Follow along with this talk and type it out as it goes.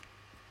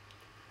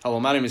Hello,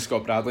 my name is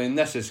Scott Bradley and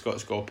this is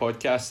Scott's Golf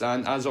Podcast,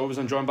 and as always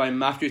I'm joined by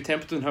Matthew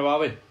Templeton. How are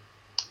we?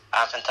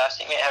 I'm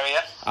fantastic, mate. How are you?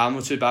 I'm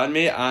not too bad,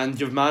 mate, and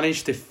you've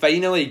managed to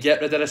finally get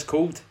rid of this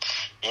cold.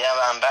 Yeah,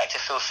 well, I'm back to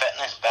full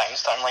fitness, back in the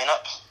starting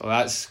lineup. Well,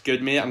 that's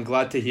good, mate. I'm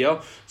glad to hear.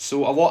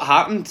 So a lot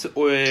happened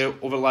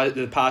over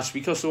the past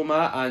week or so,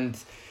 Matt, and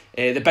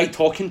the big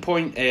talking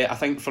point I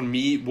think for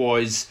me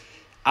was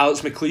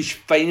Alex McLeish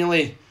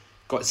finally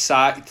got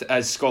sacked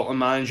as Scotland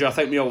manager. I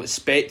think we all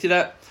expected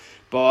it,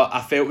 but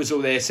I felt as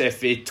though the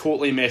SFA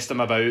totally messed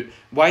him about.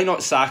 Why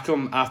not sack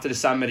him after the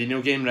San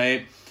Marino game,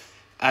 right?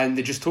 And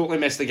they just totally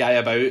messed the guy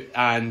about,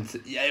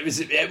 and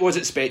it was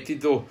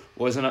expected though,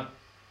 wasn't it?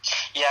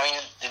 Yeah, I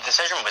mean, the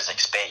decision was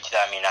expected.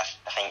 I mean,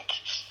 I think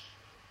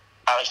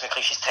Alex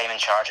McLeish's time in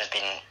charge has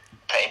been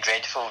pretty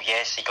dreadful.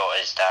 Yes, he got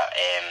us that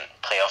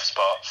playoff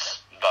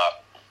spot,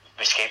 but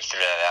we escaped through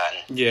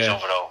that, and his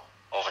overall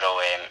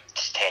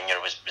his tenure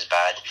was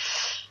bad.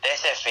 The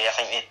SFA, I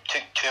think they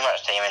took too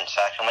much time in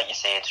sacking him. Like you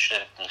said, should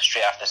have been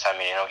straight after the San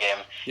Marino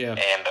game. Yeah.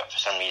 But for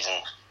some reason,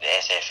 the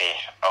SFA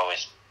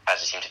always, as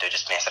they seem to do,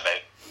 just mess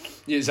about.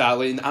 Yeah,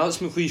 exactly, and Alex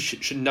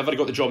McLeish should never have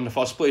got the job in the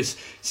first place.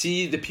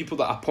 See, the people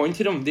that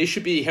appointed him, they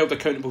should be held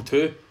accountable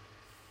too.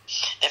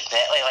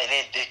 Definitely, like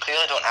they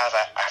clearly don't have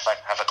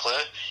a clue.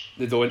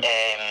 They don't.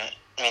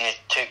 I mean, it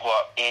took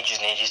ages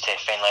and ages to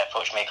finally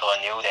approach Michael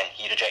O'Neill. Then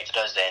he rejected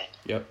us. Then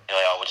yep. You're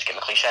like, we'll just get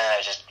McLeish in.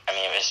 And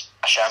it was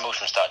a shambles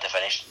from start to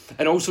finish.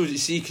 And also, you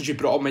see, because you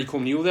brought up Michael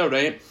O'Neill there,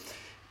 right?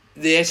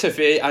 The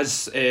SFA,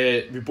 as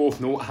we both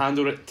know,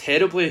 handled it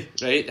terribly,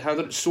 right?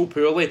 Handled it so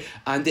poorly,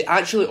 and they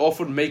actually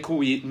offered Michael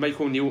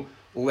O'Neill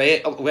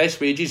less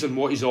wages than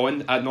what he's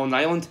on at Northern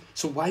Ireland.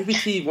 So why would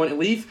he want to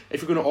leave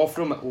if you're going to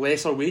offer him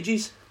lesser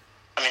wages?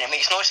 I mean, it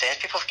makes no sense.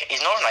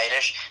 He's Northern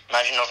Irish.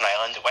 Imagine Northern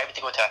Ireland. Why would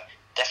they go to a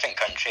different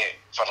country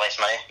for less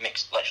money? It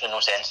makes literally no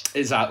sense.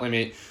 Exactly,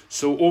 mate.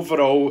 So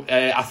overall,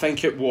 I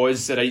think it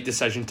was the right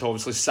decision to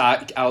obviously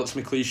sack Alex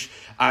McLeish,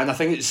 and I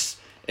think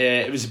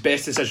it was the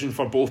best decision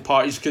for both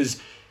parties,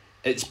 because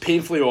it's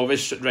painfully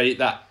obvious, right,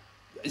 that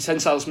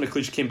since Alex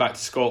McLeish came back to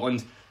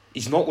Scotland,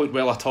 he's not looked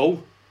well at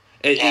all.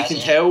 You can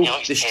tell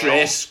the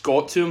stress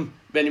got to him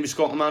when he was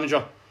Scotland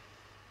manager.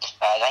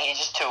 I think he's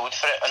just too old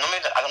for it. I don't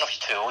know if he's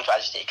too old,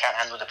 but he can't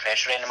handle the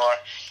pressure anymore.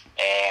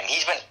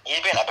 He's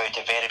been about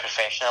it very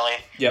professionally.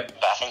 Yep.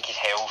 But I think his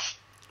health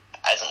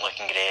isn't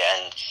looking great,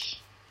 and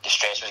the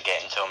stress was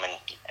getting to him, and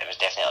it was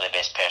definitely the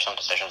best personal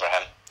decision for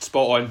him.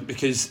 Spot on,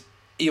 because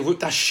he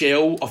looked a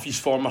shell of his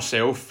former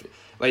self.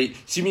 Like,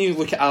 see, when you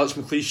look at Alex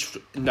McLeish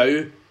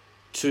now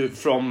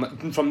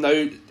from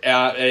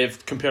now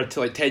compared to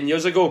like 10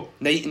 years ago,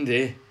 night and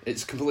day.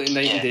 It's completely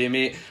night and day,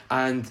 mate.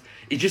 And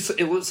it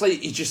looks like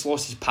he just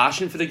lost his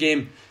passion for the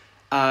game,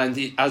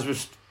 and as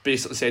we've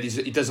basically said,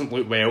 he doesn't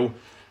look well,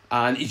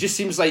 and he just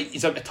seems like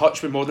he's out of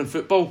touch with modern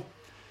football.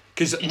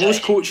 Because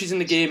most coaches in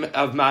the game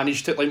have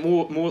managed to, like,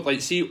 more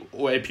like, see,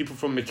 people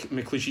from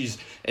McLeish's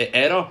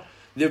era,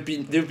 they've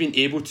been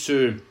able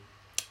to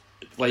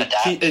like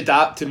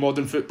adapt to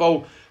modern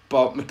football,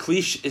 but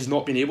McLeish has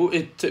not been able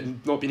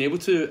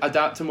to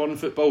adapt to modern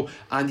football,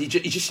 and he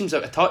just seems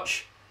out of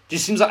touch.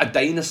 Just seems like a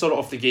dinosaur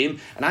off the game,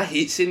 and I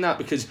hate saying that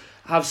because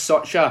I have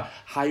such a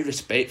high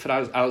respect for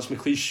Alex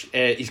McLeish.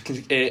 He's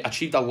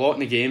achieved a lot in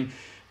the game,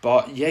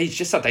 but yeah, he's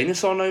just a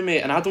dinosaur now, mate,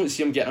 and I don't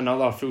see him getting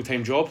another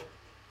full-time job.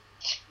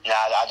 Nah,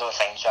 I don't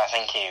think so. I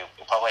think he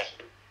probably,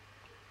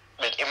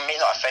 he may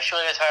not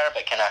officially retire,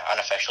 but kind of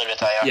unofficially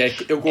retire. Yeah,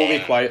 he'll go away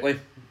quietly.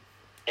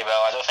 Yeah,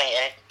 well, I don't think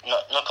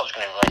no club's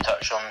going to really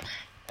touch him.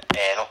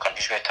 No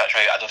country's going to touch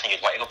him. I don't think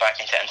he'd want to go back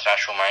into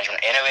international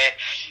management anyway.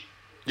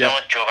 The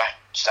only job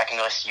I can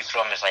really see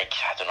from is, like,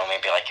 I don't know,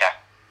 maybe like a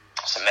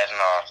St Mirren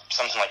or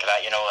something like that,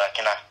 a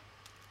kind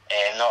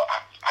of not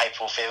high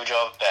profile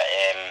job, but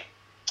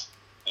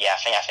yeah,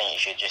 I think you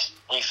should just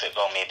leave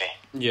football, maybe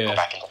go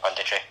back into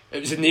punditry. It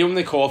was a nail in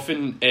the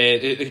coffin.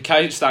 The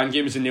Kazakhstan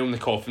game was a nail in the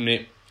coffin,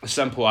 mate. As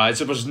simple as.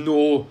 There was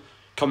no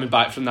coming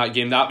back from that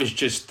game. That was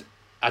just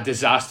a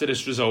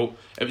disastrous result.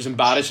 It was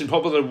embarrassing,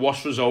 probably the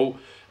worst result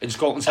in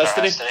Scotland's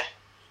history.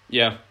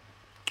 Yeah,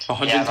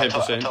 110%. Yeah, I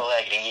totally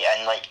agree.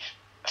 And, like,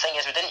 the thing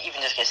is, we didn't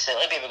even just get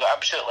silly, but we got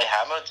absolutely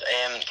hammered.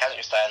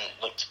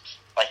 Kazakhstan looked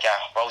like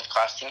a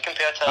world-class team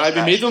compared to us.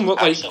 We made them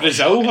look like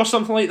Brazil or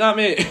something like that,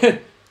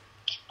 mate.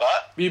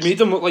 What? We made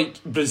them look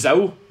like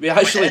Brazil. We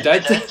actually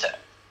did.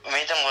 We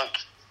made them look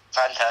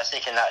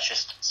fantastic, and that's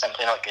just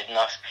simply not good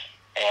enough.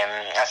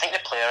 I think the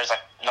players are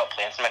not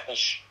playing for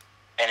McLeish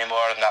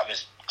anymore, and that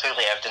was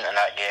clearly evident in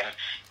that game.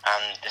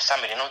 And the San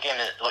Marino game,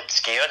 they looked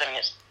scared. I mean,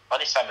 it's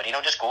bloody San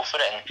Marino, just go for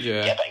it and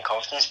get a bit of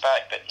confidence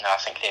back. But no, I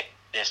think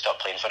they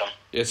stopped playing for them.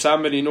 Yeah,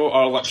 San Marino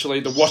are literally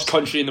the worst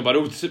country in the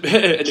world in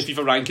the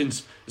FIFA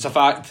rankings. It's a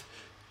fact.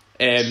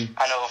 I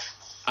know.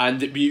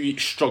 And we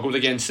struggled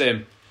against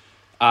them.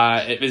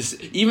 It was,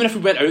 even if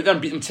we went out there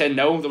and beat them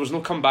 10-0, there was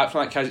no comeback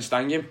from that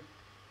Kazakhstan game.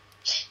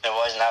 There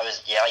was, and that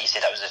was, like you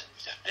said, that was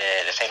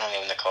the final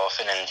nail in the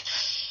coffin. And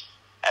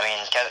I mean,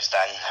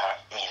 Kazakhstan,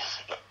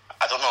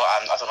 I don't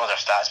know their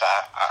stats, but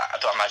I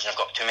don't imagine they've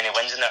got too many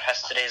wins in their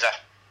history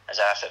as as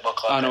a football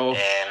club. I know.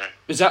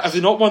 Have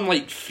they not won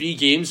like 3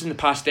 games in the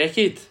past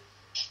decade?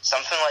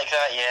 Something like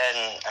that, yeah.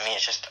 And I mean,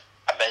 it's just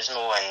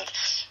abysmal and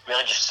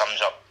really just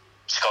sums up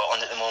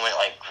Scotland at the moment.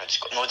 Like, it's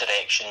got no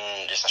direction,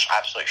 just an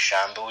absolute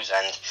shambles.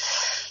 And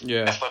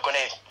if we're going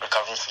to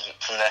recover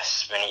from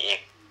this, we need to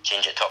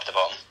change it top to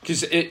bottom. Because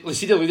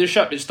see, the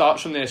leadership, it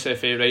starts from the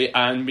SFA, right?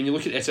 And when you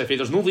look at the SFA,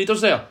 there's no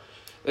leaders there.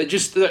 It's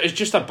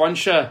just a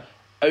bunch of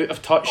out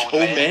of touch old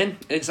men.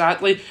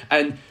 Exactly.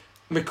 And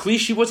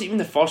McLeish, he wasn't even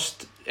the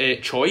first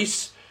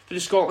choice for the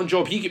Scotland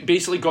job. He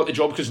basically got the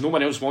job because no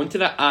one else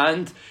wanted it,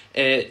 and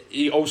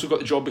he also got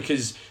the job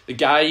because the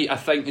guy, I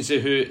think, is the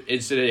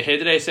head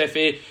of the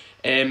SFA.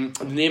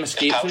 The name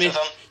escapes me.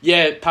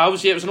 Yeah,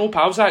 Pals. Yeah, it was an old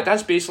Pals Act.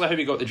 That's basically how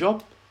he got the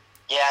job.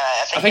 Yeah,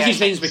 I think his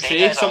name's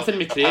McRae, something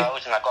McRae.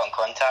 And I got in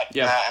contact,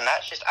 and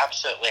that's just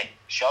absolutely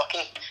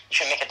shocking. You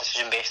shouldn't make a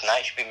decision based on that.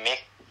 You should be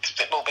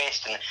football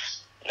based, and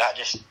that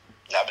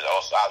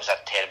was a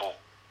terrible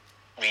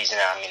reason.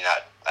 I mean,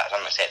 that's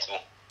unacceptable.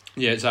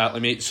 Yeah, exactly,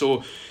 mate.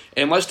 So,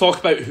 let's talk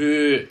about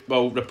who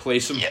will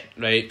replace him. Yep.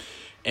 Right.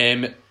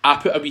 I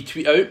put a wee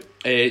tweet out.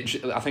 I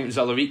think it was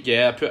the other week.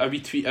 Yeah, I put a wee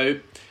tweet out.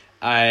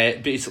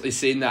 Basically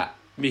saying that,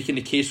 making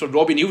the case for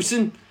Robbie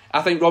Neilson.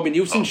 I think Robbie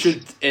Neilson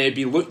should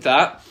be looked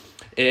at.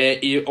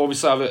 He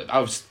obviously,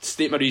 I'll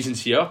state my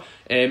reasons here.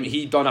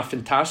 He done a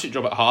fantastic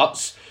job at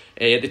Hearts.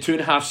 The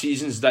 2.5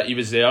 seasons that he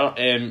was there,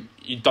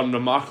 he'd done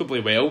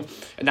remarkably well,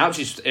 and that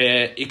was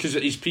because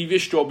his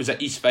previous job was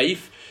at East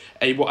Fife.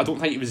 I don't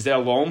think he was there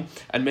long,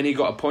 and when he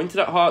got appointed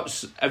at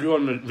Hearts,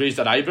 everyone raised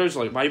their eyebrows,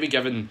 like, why are we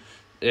giving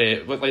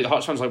the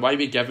Hearts fans, like, why are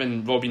we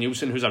giving Robbie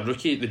Neilson, who's a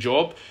rookie, the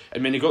job?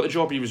 And when he got the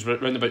job, he was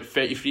around about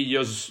 33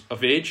 years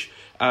of age,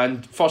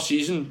 and first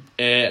season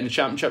in the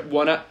Championship,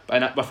 won it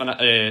with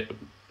an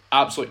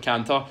absolute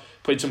canter,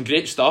 played some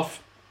great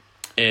stuff.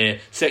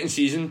 Second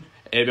season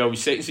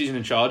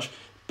in charge,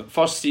 but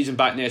first season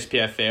back in the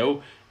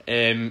SPFL,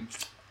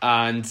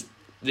 and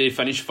they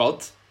finished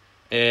third.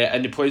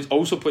 And they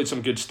also played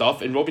some good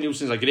stuff, and Robbie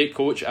Neilson's a great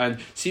coach. And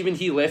see, when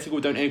he left to go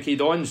down to MK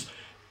Dons,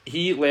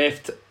 he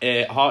left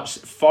Hearts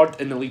third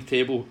in the league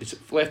table. It's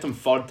left him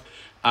third,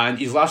 and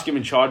his last game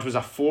in charge was a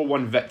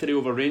 4-1 victory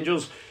over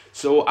Rangers.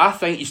 So I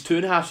think his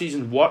 2.5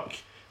 season work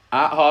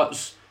at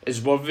Hearts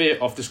is worthy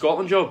of the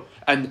Scotland job.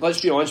 And let's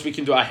be honest, we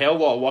can do a hell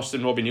of a lot worse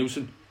than Robbie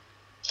Neilson.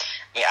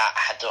 Yeah,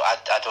 I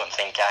don't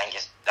think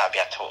that'd be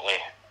a totally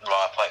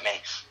wrong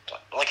appointment.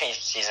 Looking at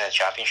his season in the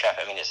Championship,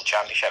 I mean, it's a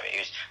Championship. He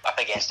was up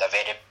against a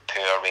very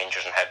poor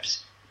Rangers and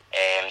Hibs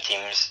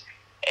teams.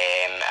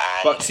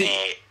 But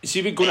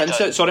we're going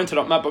into, sorry to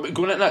interrupt, Matt, but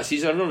going into that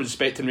season, everyone was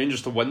expecting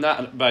Rangers to win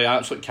that by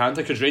absolute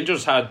canter, because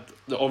Rangers had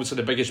obviously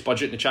the biggest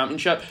budget in the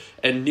Championship,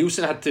 and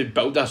Neilson had to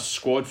build a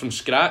squad from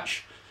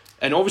scratch.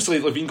 And obviously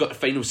Levine got the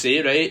final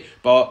say, right?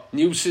 But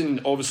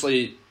Neilson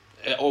obviously,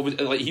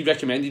 he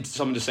recommended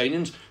some of the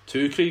signings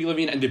to Craig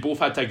Levine, and they both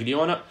had to agree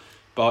on it.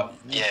 But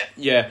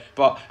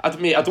but I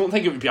don't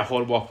think it would be a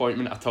horrible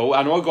appointment at all.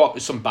 I know I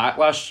got some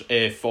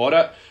backlash for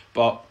it,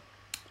 but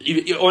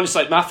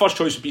honestly, my first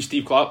choice would be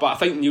Steve Clarke. But I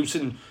think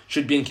Neilson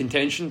should be in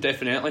contention,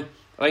 definitely.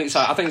 I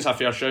think it's a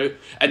fair shout.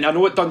 And I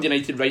know at Dundee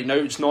United right now,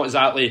 it's not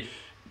exactly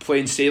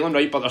plain sailing,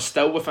 right? But they're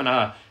still within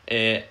a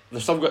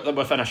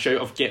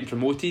shout of getting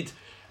promoted.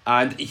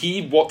 And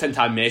he walked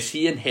into a mess.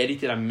 He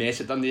inherited a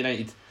mess at Dundee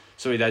United.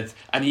 So he did.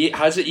 And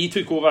he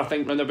took over, I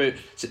think, around about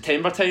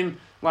September time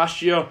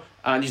last year.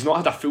 And he's not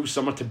had a full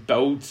summer to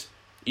build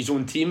his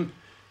own team.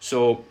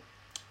 So,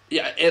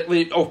 yeah,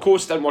 of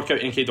course, it didn't work out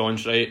in MK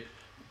Dons, right?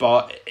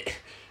 But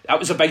that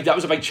was a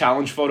big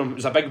challenge for him. It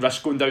was a big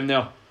risk going down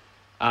there.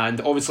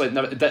 And obviously,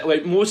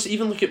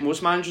 look at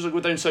most managers that go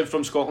down south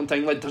from Scotland,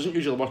 it doesn't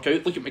usually work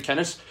out. Look at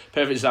McInnes,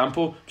 perfect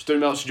example. Stuart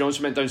Meltzer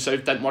Johnson went down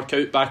south, didn't work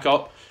out, back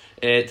up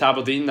to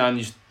Aberdeen, and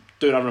he's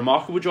doing a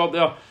remarkable job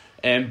there.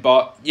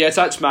 But yes,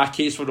 that's my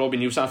case for Robbie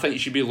Neilson. I think he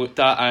should be looked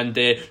at. And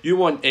you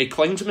want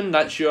Klinsmann?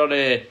 That's your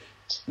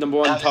number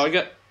one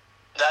target.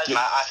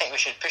 I think we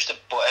should push the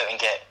boat out and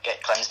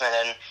get Klinsmann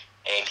in.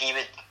 He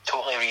would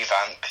totally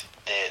revamp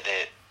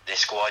the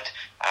squad,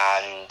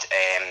 and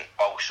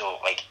also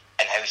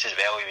in house as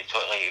well. He would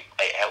totally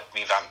help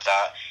revamp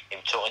that. He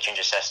would totally change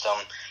the system,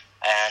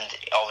 and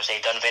obviously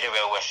he done very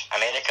well with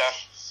America,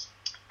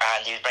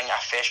 and he would bring a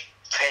fresh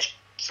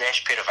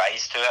pair of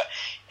eyes to it.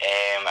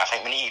 I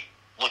think we need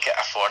to look at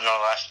a foreigner.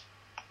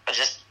 It's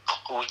just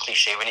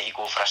cliche. We need to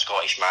go for a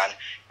Scottish man.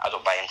 I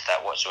don't buy into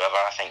that whatsoever.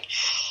 I think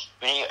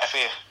we need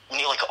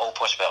to look at all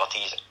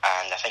possibilities,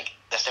 and I think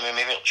this time we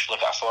maybe should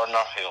look at a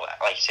foreigner who,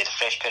 like you said, a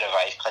fresh pair of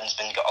eyes.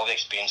 Klinsmann got all the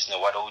experience in the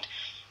world.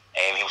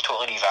 He'll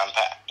totally revamp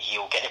it.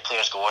 He'll get the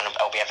players going.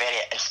 It'll be a very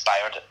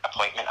inspired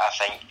appointment, I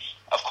think.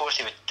 Of course,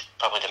 he would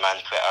probably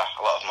demand quite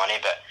a lot of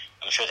money, but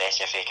I'm sure the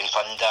SFA can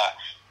fund that.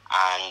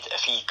 And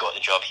if he got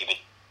the job, he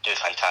would do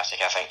fantastic,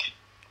 I think.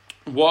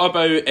 What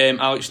about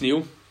Alex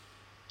Neil?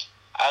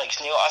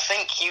 Alex Neil, I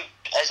think he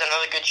is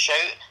another good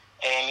shout.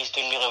 He's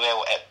doing really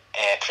well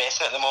at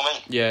Preston at the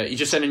moment. Yeah, he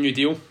just signed a new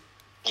deal.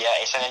 Yeah,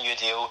 he signed a new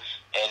deal.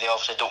 They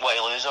obviously don't want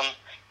to lose him.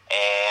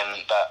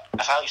 But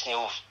if Alex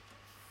Neil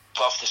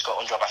love the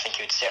Scotland job, I think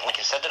he would certainly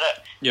consider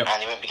it, and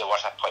he wouldn't be the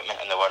worst appointment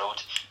in the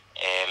world.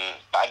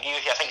 But I agree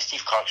with you. I think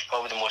Steve Clark's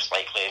probably the most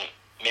likely, and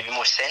maybe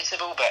most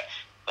sensible, but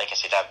like I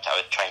said, I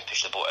would try and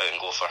push the boat out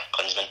and go for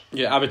Klinsmann.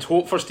 Yeah, I would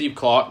hope for Steve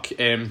Clark,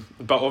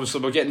 but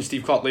obviously we're getting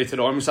Steve Clark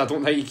later on, so I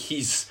don't think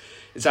he's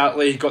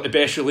exactly got the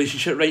best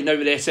relationship right now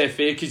with the SFA,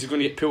 because he's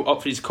going to get pulled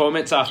up for his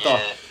comments after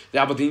the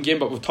Aberdeen game,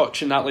 but we'll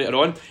touch on that later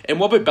on. And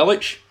what about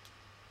Bilic?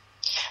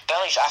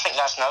 Bilic, I think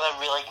that's another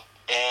really...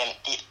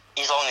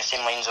 he's along the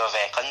same lines of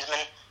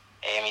Klinsmann.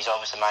 He's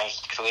obviously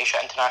managed Croatia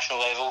at international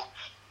level.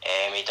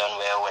 He done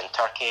well in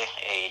Turkey.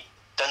 He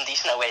done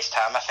decent at West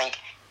Ham. I think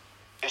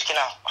he was kind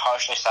of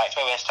harshly sacked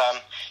by West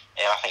Ham.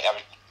 I think that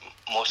was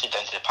mostly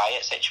down to the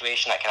Payet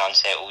situation that kind of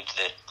unsettled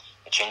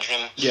the change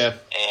room. Yeah.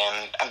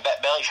 And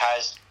Bilic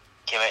has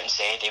came out and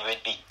said he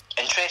would be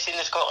interested in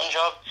the Scotland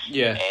job.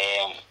 Yeah.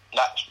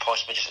 That's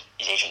possibly just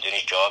his agent doing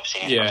his job,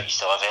 saying he's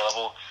still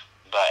available.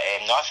 But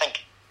no, I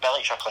think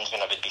Bilic or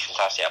Klinsmann would be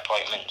fantastic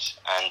appointments,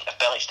 and if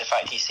Bilic, the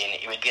fact he's saying that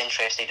he would be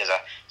interested is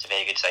a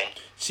very good sign.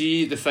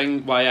 The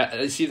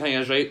thing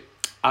is, right,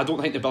 I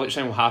don't think the Bilic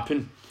sign will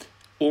happen,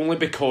 only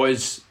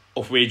because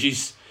of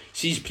wages.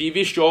 See, his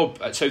previous job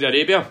at Saudi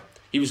Arabia,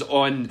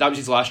 that was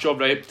his last job,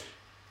 right?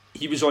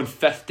 He was on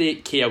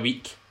 50k a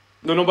week.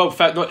 I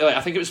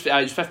think it was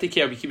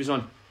 50k a week he was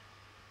on.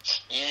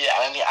 Yeah,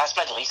 I mean, as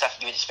Middle East,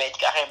 you would expect to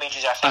get higher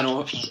wages. I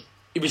know.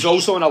 He was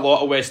also on a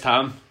lot of West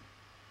Ham.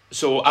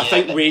 So I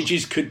think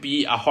wages could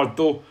be a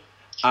hurdle,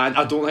 and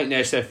I don't think the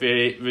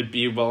SFA would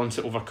be willing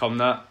to overcome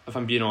that, if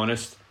I'm being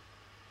honest.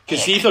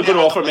 Because if they're going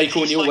to offer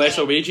Michael O'Neill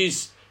lesser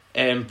wages,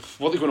 what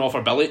are they going to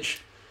offer Bilic?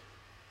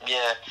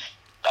 Yeah,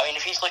 I mean,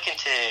 if he's looking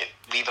to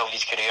rebuild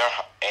his career,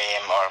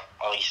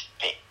 or at least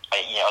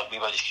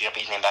rebuild his career,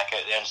 put his name back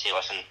out there and say,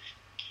 listen,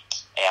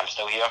 I'm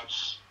still here,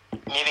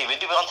 maybe he would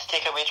be willing to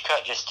take a wage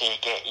cut just to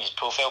get his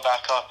profile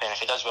back up, and if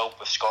he does well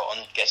with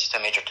Scotland, gets to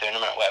a major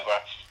tournament or whatever,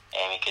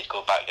 he could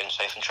go back down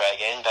south and try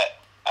again. But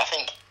I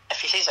think if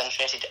he says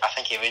interested, I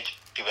think he would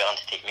be willing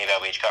to take maybe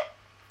a wage cut.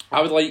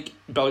 I would like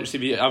Bilic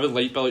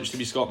to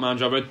be Scotland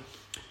manager. I would,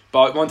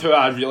 but one who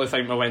I really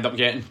think we'll end up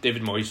getting,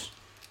 David Moyes.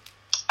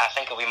 I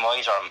think it'll be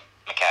Moyes or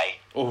Mackay.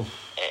 Oh.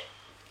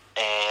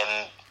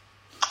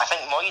 I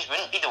think Moyes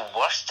wouldn't be the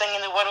worst thing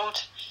in the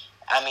world.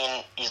 I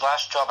mean, his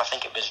last job, I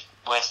think it was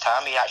West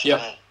Ham. He actually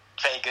done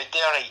pretty good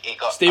there. He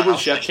got stable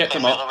ship, kept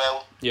him up. Really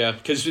well. Yeah,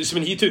 because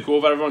when he took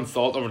over, everyone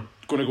thought they were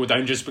going to go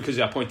down just because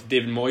they appointed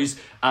David Moyes,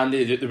 and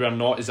they were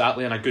not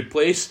exactly in a good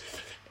place.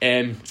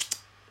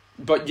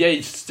 But yeah,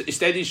 he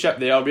steadied ship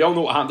there. We all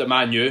know what happened at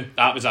Man U.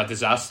 That was a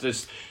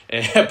disastrous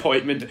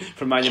appointment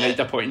from Man United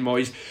appointing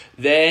Moyes.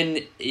 Then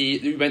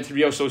he went to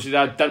Real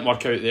Sociedad, didn't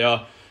work out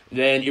there.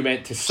 Then he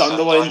went to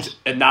Sunderland,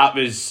 and that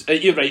was...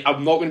 You're right,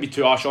 I'm not going to be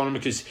too harsh on him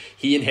because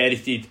he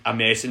inherited a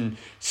mess, and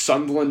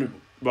Sunderland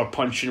were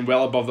punching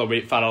well above their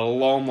weight for a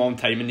long, long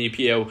time in the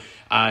EPL,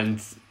 and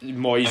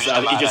Moyes...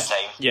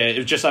 it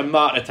was just a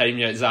matter of time,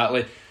 yeah,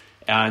 exactly.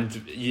 And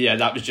yeah,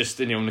 that was just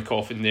the nail in the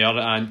coffin there.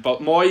 But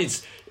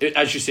Moyes,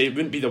 as you say, it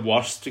wouldn't be the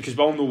worst, because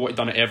we all know what he'd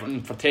done at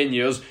Everton for 10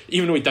 years,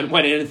 even though he didn't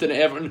win anything at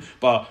Everton,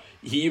 but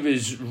he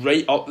was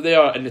right up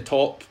there in the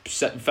top,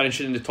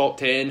 finishing in the top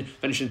 10,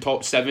 finishing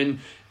top 7,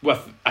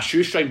 with a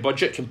shoestring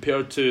budget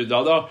compared to the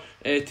other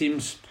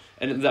teams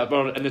that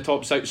were in the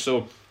top 6.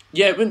 So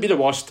yeah, it wouldn't be the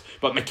worst.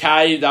 But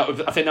Mackay, I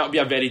think that would be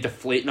a very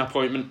deflating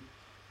appointment.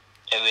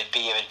 It would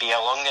be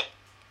along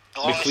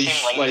the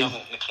same line of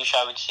McLeish,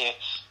 I would say.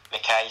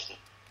 Mackay's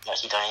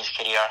what's he done in his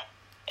career?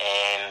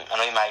 I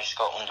know he managed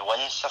Scotland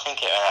once, I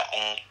think,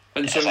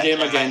 in some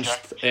game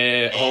against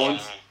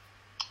Holland.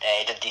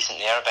 He did decent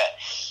there, but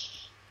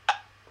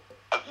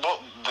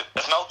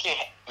if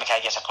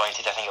Mackay gets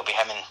appointed, I think it'll be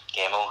him and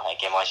Gemmell.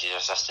 Gemmell as his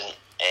assistant.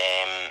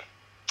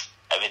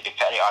 It would be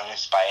pretty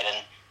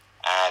uninspiring,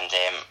 and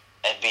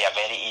it'd be a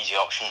very easy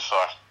option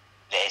for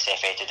the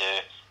SFA to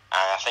do.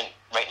 And I think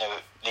right now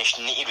they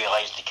need to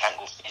realise they can't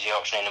go for the easy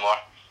option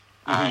anymore.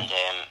 Mm-hmm.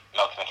 And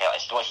Malcolm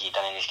McAllister, what he's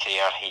done in his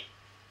career, he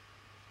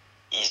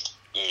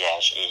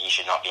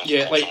should not be in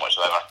contention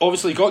whatsoever.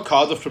 Obviously, he got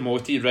Cardiff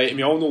promoted, right? And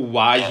we all know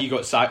why he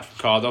got sacked from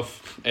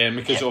Cardiff,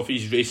 because of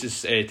his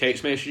racist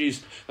text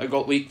messages that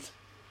got leaked.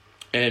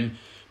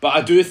 But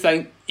I do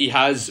think he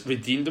has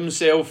redeemed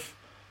himself,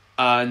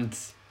 and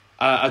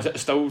I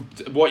still,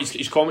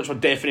 his comments were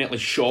definitely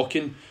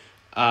shocking.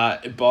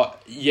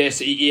 But yes,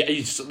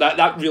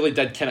 that really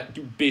did kind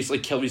of basically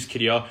kill his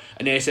career,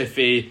 and the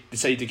SFA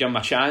decided to give him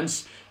a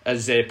chance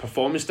as a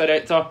performance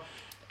director.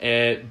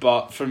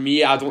 But for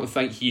me, I don't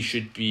think he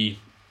should be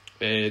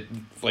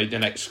like the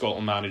next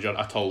Scotland manager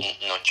at all.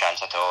 No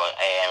chance at all.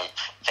 I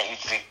think it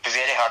would be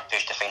very hard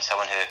pushed to find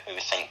someone who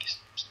would think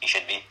he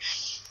should be.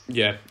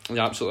 Yeah, I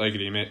absolutely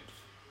agree, mate.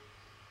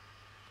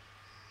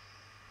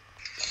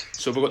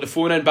 So we've got the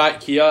phone in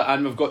back here,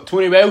 and we've got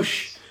Tony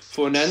Welsh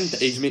phone in.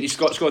 He's made his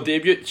Scots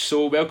debut,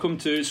 so welcome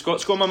to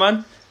Scots, my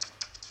man.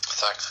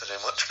 Thanks very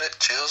much, mate.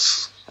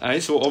 Cheers. Aye,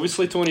 so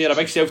obviously, Tony, you're a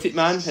big Celtic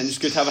man, and it's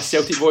good to have a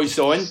Celtic voice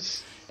on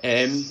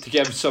to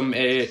give some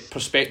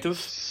perspective.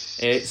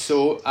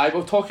 So I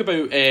will talk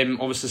about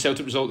obviously the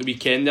Celtic result the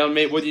weekend there,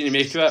 mate. What do you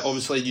make of it?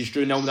 Obviously you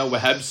drew 0-0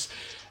 with Hibs,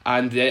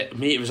 and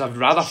mate, it was a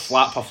rather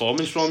flat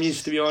performance from you,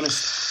 to be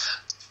honest.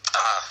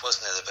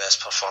 Wasn't it the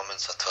best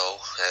performance at all?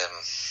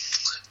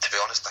 To be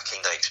honest, I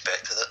kind of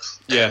expected it.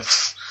 Yeah.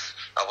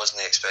 I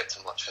wasn't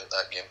expecting much out of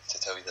that game, to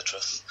tell you the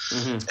truth.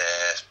 Mm-hmm.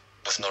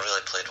 We've not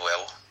really played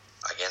well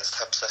against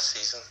Hibs this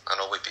season. I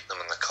know we beat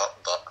them in the Cup,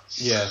 but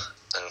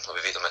and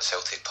we beat them at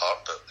Celtic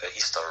Park, but at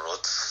Easter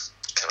Road,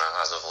 kind of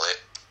as of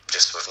late,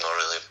 just we've not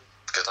really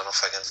good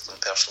enough against them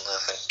personally,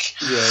 I think.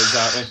 Yeah,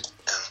 exactly.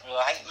 Well,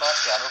 I think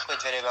Marciano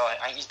played very well.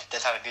 I think he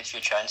did have a good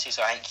few chances,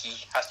 so I think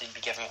he has to be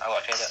given a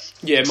lot of credit.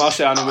 Yeah,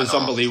 Marciano was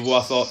unbelievable,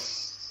 I thought.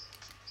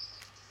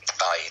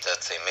 He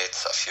did. He made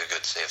a few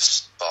good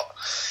saves, but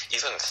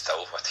even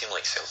still, a team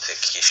like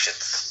Celtic, you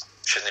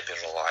shouldn't be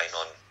relying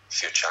on a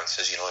few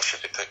chances. You know, you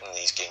should be putting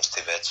these games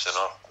to bed sooner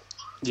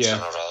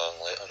rather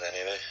than later,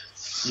 anyway.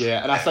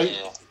 Yeah, and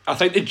I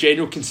think the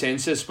general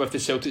consensus with the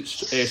Celtic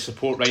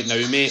support right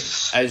now, mate,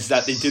 is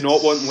that they do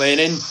not want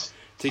Lennon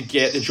to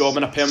get the job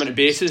on a permanent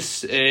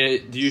basis. Do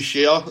you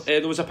share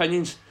those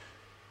opinions?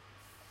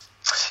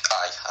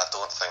 I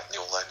don't think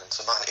Neil Lennon's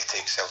the man to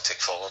take Celtic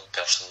forward,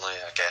 personally.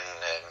 Again,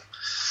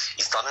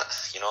 he's done it,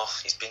 you know,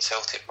 he's been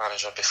Celtic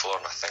manager before,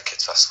 and I think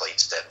it's a slight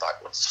step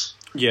backwards.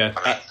 Yeah.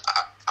 I mean,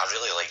 I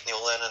really like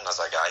Neil Lennon as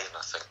a guy, and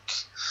I think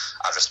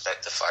I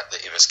respect the fact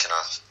that he was kind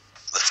of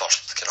the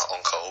first kind of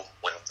on-call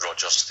when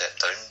Rodgers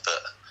stepped down,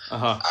 but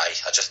I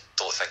just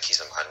don't think he's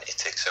a man to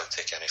take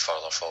Celtic any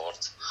further forward.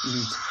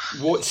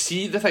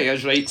 See, the thing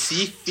is, right,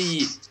 see if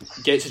he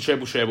gets a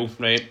treble,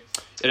 right,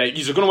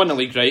 he's going to win the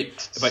league, right,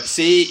 but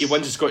say he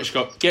wins the Scottish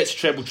Cup, gets a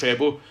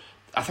treble,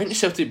 I think the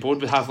Celtic board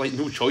would have like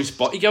no choice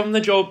but to give him the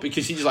job,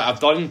 because he's like,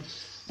 I've done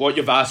what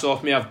you've asked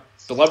of me, I've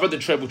delivered the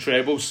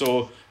treble,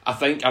 so I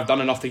think I've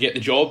done enough to get the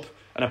job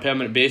on a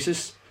permanent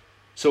basis.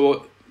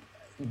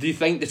 Do you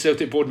think the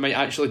Celtic board might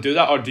actually do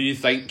that, or do you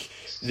think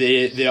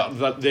they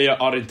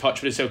are in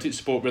touch with the Celtic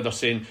support where they're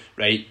saying,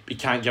 right, we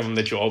can't give him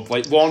the job?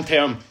 Like, long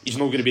term, he's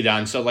not going to be the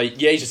answer. Like,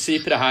 yeah, he's a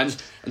safe pair of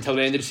hands until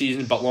the end of the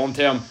season, but long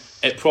term,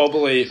 it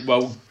probably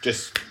will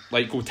just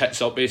like go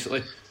tits up,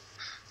 basically.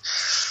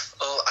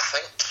 Well, I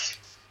think,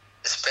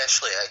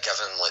 especially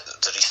given like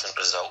the recent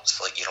results,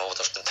 like, you know,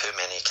 there's been too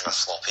many kind of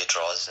sloppy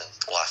draws and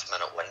last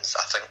minute wins.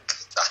 I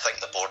think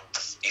the board,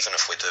 even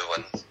if we do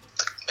win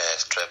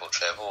the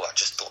treble, I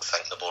just don't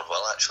think the board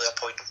will actually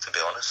appoint him, to be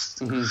honest.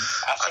 Mm-hmm.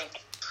 I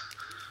think.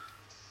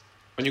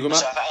 When you go, Matt?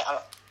 So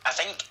I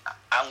think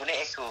I'm going to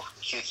echo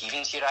Hugh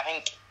Keevins here. I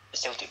think the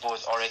Celtic board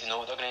already know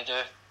what they're going to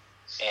do.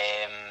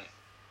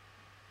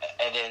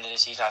 At the end of the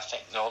season, I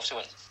think they obviously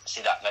won't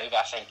say that now, but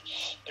I think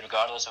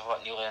regardless of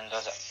what Neil Lennon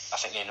does, I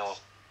think they know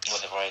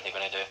what they're already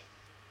going to do.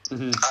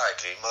 Mm-hmm. I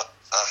agree, Matt.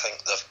 I think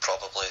they've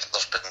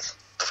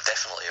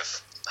definitely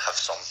have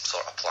some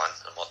sort of plan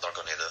on what they're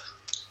going to do.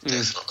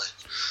 Definitely.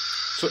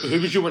 So who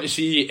would you want to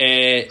see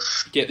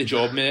get the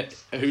job, mate?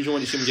 Who would you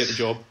want to see him get the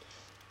job?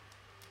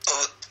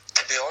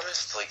 To be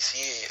honest, like,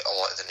 see a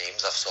lot of the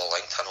names I've saw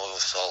linked. I know we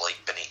saw like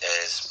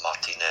Benitez,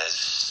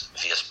 Martinez,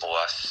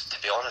 Villas-Boas. To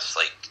be honest,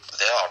 like,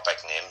 they are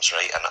big names,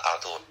 right? And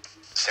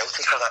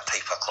Celtic are that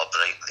type of club,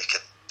 right? They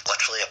could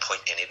literally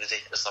appoint anybody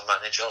as their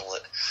manager.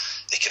 Like,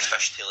 they could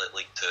fishtail at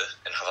League 2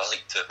 and have a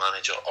League 2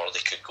 manager, or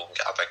they could go and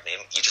get a big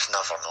name. You just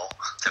never know,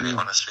 to be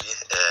honest with you.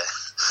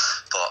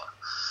 But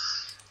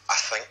I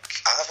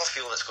have a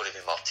feeling it's going to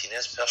be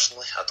Martinez,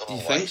 personally. I don't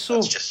know why. You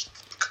think so?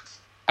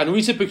 I know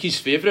he's a bookie's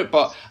favourite,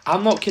 but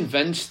I'm not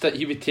convinced that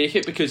he would take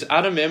it, because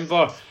I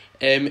remember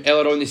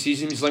earlier on in the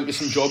season he was linked with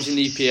some jobs in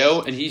the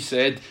EPL, and he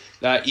said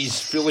that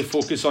he's fully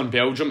focused on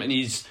Belgium and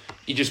he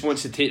just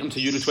wants to take them to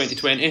Euro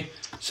 2020.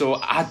 So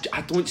I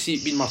don't see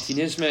it being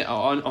Martinez, mate. I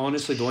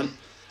honestly don't.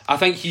 I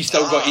think he's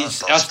still got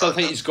I still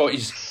think he's got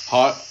his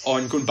heart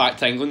on going back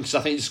to England, because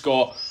I think he's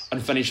got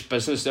unfinished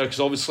business there, because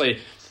obviously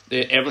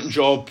the Everton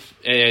job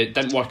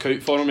didn't work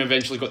out for him. He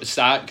eventually got the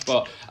sack,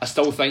 but I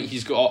still think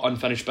he's got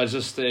unfinished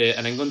business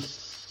in England.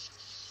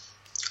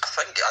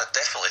 I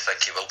definitely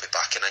think he will be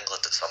back in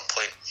England at some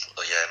point.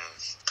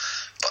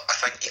 But I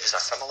think he was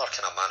a similar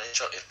kind of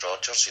manager to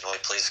Rodgers. You know,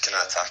 he plays kind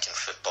of attacking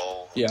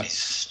football. Yeah.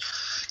 He's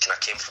kind of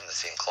came from the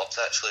same clubs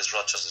actually as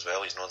Rodgers as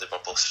well. You know, they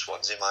were both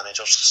Swansea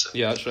managers. So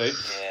yeah, that's right.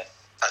 Yeah.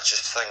 I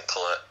just think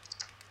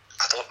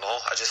I don't know.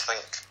 I just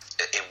think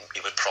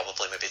he would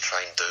probably maybe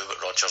try and do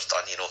what Rodgers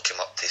done. You know, came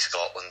up to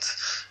Scotland,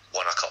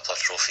 won a couple of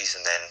trophies,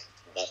 and then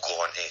we'll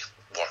go on to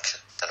work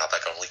in a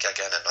bigger league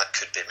again. And that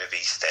could be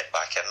maybe step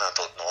back in. I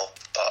don't know,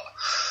 but.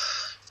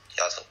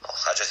 Yeah, I don't know.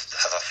 I just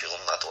have a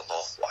feeling, I don't know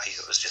why.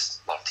 It was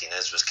just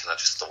Martinez was kind of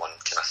just the one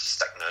kind of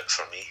sticking out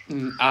for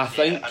me. I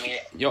think.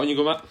 Yeah, on you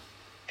go, Matt.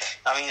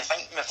 I mean, I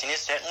think Martinez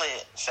certainly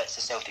fits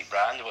the Celtic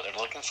brand, what they're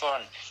looking for,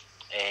 and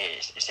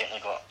he's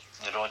certainly got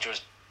the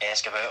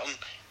Rodgers-esque about him.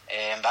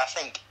 But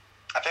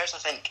I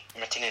personally think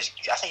Martinez,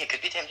 I think he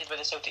could be tempted with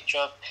the Celtic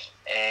job.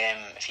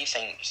 If he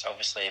thinks,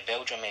 obviously,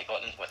 Belgium, he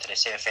got them to the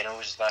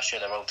semi-finals last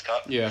year of the World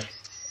Cup. Yeah.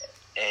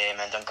 And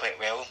done quite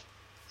well.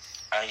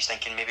 And he's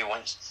thinking maybe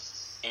once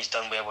he's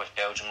done well with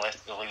Belgium,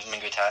 left will leave them in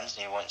good hands,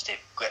 and he wants to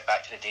get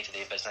back to the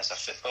day-to-day business of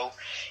football.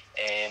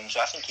 So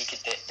I think he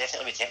could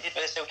definitely be tempted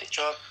by the Celtic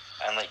job,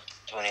 and like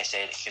Tony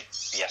said, it could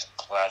be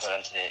a ladder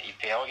into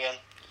the EPL again.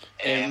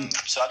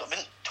 So I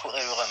wouldn't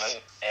totally rule him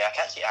out. I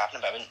can't see it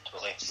happening, but I wouldn't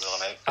totally rule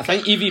him out. I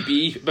think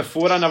EVB,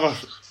 before I never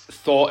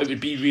thought it would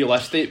be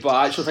realistic, but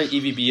I actually think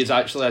EVB is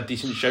actually a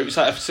decent shout.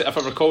 So if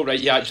I recall right,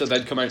 he actually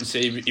did come out and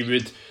say he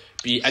would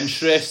be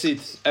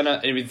interested in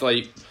it. He would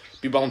like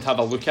be willing to have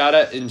a look at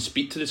it and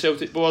speak to the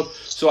Celtic board.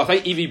 So I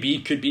think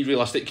EVB could be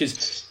realistic,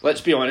 because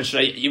let's be honest,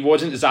 right, he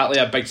wasn't exactly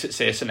a big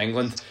success in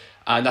England,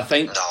 and I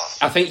think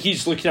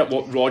he's looking at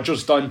what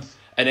Rodgers done,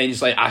 and then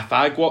he's like, if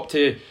I go up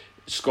to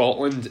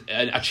Scotland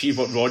and achieve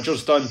what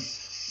Rodgers done,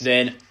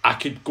 then I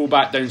could go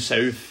back down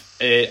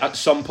south at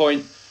some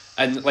point,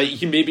 and like he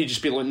can maybe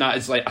just be looking at it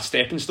as like a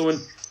stepping stone,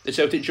 the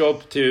Celtic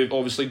job, to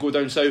obviously go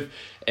down south.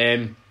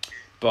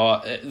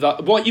 But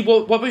what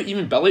about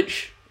even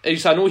Bilic?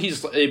 I know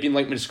he's been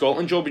linked with the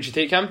Scotland job. Would you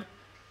take him?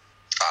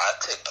 I'd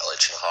take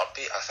Bilic in a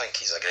heartbeat. I think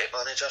he's a great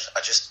manager.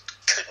 I just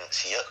couldn't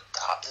see it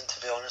happening,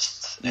 to be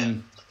honest.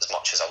 As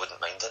much as I wouldn't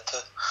mind it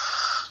to.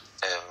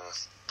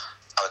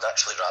 I would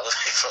actually rather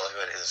he probably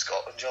went to the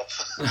Scotland job.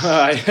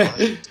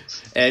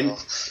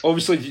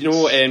 Obviously, you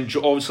know,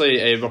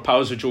 we're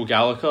pals with Joe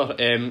Gallagher.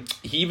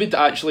 He would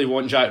actually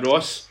want Jack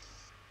Ross.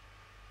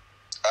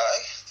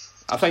 Aye.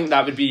 I think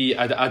that would be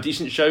a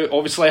decent shout.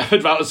 Obviously, I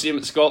would rather see him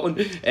at Scotland.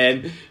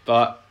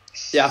 But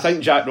yeah, I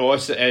think Jack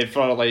Ross,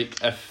 for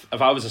like, if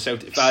I was a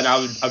Celtic fan, I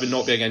would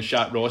not be against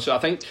Jack Ross. So I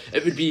think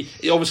it would be,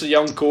 obviously a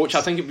young coach,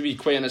 I think it would be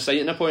quite an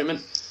exciting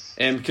appointment.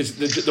 Because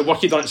the work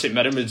he done at St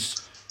Mirren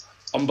was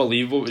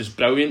unbelievable. It was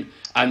brilliant,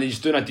 and he's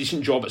doing a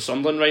decent job at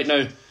Sunderland right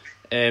now.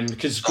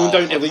 Because going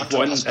down to League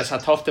One, it is a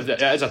tough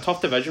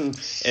division,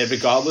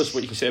 regardless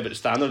what you can say about the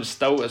standard.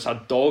 It's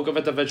a dog of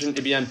a division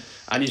to be in,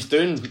 and he's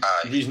doing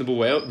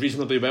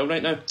reasonably well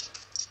right now.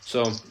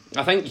 So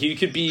I think he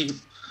could be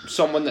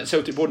someone that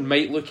Celtic board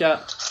might look at.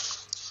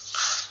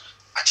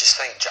 I just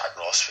think Jack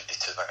Ross would be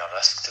too big a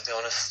risk, to be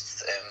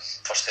honest,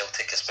 for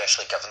Celtic,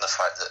 especially given the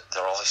fact that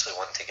they're obviously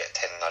wanting to get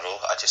 10 in a row.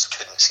 I just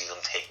couldn't see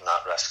them taking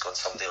that risk on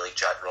somebody like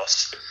Jack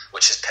Ross,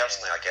 which is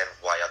personally, again,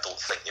 why I don't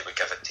think they would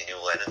give it to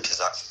Neil Lennon, because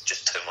that's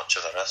just too much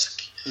of a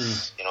risk.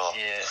 You know?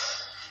 Yeah.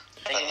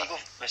 I think you need to go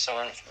with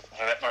someone with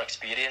a bit more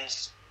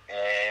experience,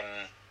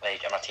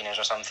 like a Martinez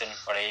or something,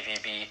 or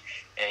AVB.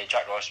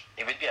 Jack Ross,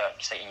 he would be a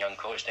exciting young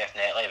coach,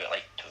 definitely, but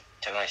like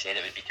Tony said,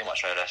 it would be too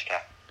much of a risk.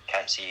 I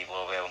can't see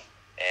Lowell,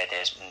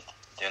 Desmond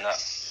doing that.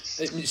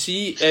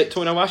 See,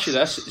 Tony, I'll ask you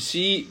this.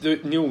 See the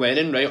Neil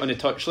Lennon right on the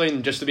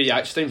touchline, just the way he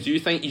acts times. Do you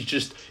think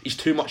he's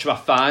too much of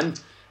a fan,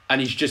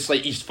 and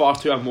he's far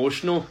too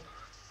emotional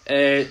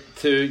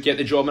to get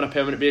the job on a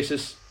permanent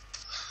basis?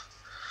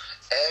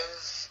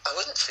 I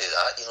wouldn't say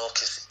that, you know,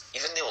 because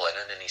even Neil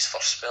Lennon in his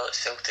first spell at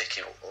Celtic,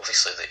 he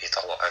obviously he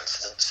had a lot of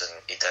incidents,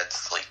 and he did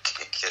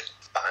get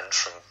banned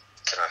from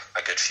kind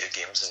of a good few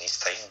games in his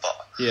time. But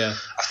yeah,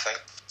 I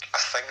think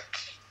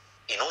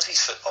he knows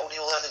his football,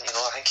 Neil Lennon. You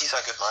know, I think he's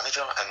a good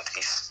manager, and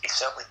he's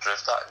certainly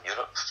proved that in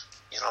Europe.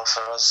 You know,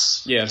 for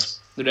us. Yeah,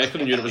 the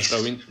record in Europe was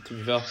brilliant, to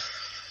be fair.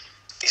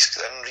 He's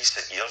in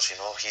recent years, you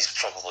know, he's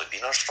probably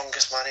been our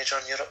strongest manager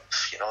in Europe.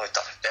 You know, he'd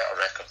have a better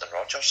record than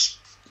Rodgers.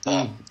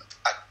 But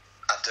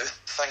I do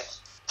think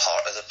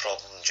part of the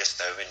problem just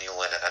now with Neil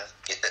Lennon,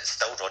 it's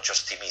still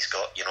Rodgers' team he's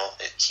got. You know,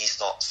 he's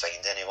not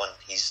signed anyone.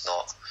 He's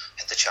not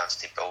had the chance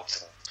to build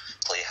and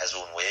play his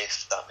own way,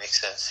 if that makes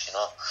sense. You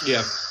know.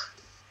 Yeah.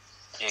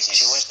 Yeah,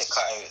 he wants to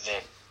cut out the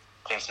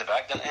claims in the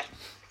back, doesn't he?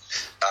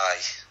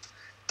 Aye,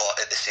 but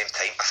at the same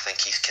time, I think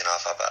he's kind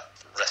of a bit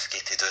risky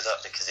to do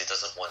that, because he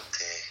doesn't want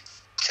to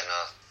kind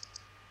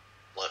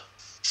of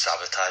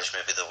sabotage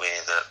maybe the way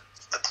that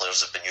the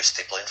players have been used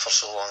to playing for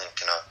so long, and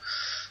kind of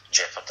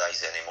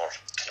jeopardise any more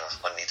kind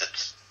of unneeded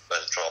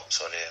drops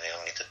or any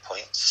unneeded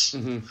points.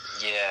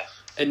 Yeah.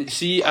 And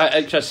see,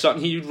 Chris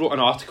Sutton, he wrote an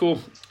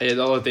article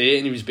the other day,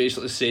 and he was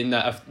basically saying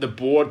that if the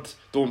board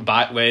don't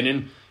back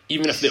Lennon,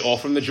 even if they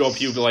offer him the job,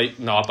 he'll be like,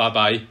 nah,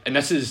 bye-bye. And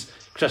this is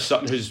Chris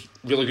Sutton, who's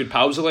really good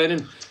pals with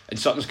Lennon, and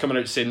Sutton's coming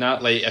out saying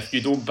that, like, if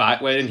you don't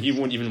back Lennon, he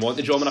won't even want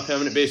the job on a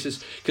permanent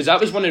basis. Because that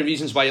was one of the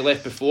reasons why he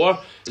left before,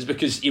 is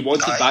because he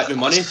wanted back the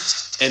money,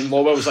 and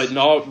Lowell was like,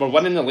 no, we're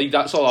winning the league,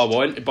 that's all I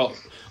want. But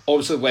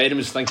obviously Lennon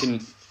was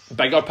thinking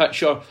bigger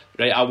picture,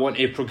 right, I want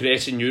to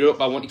progress in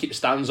Europe, I want to keep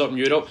standards up in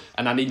Europe,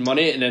 and I need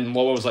money. And then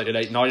Lowell was like,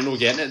 right, no, you're not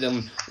getting it.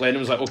 Then Lennon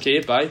was like, okay,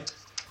 bye.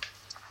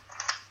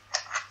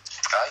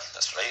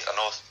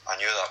 I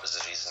knew that was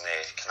the reason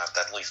they kind of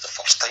did leave the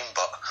first time,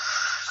 but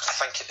I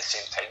think at the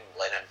same time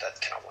Lennon did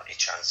kind of want to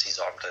chance his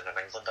arm down in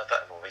England a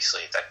bit, and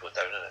obviously he did go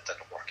down and it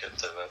didn't work out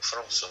too well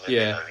for him, so maybe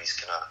now he's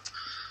kind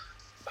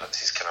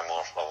of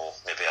more, well,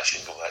 maybe I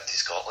should go back to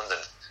Scotland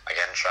and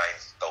again try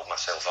and build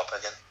myself up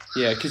again.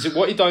 Yeah, because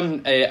what he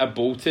done at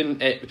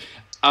Bolton,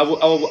 I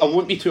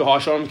won't be too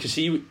harsh on him, because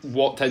he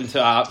walked into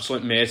an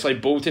absolute mess.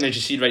 Like Bolton, as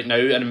you see right now,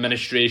 in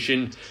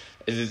administration,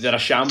 they're a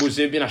shambles.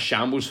 They've been a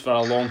shambles for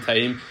a long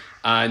time.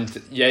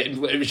 And yeah,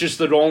 it was just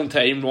the wrong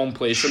time, wrong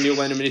place for Neil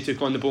Lennon when he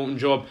took on the Bolton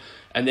job.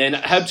 And then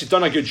Hibs had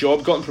done a good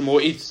job, gotten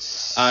promoted,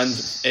 and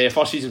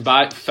first season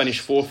back,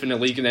 finished 4th in the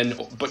league. And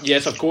then, but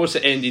yes, of course,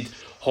 it ended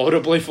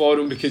horribly for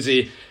him because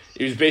he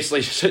was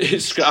basically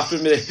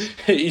scrapping with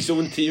his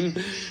own team.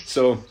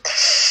 So,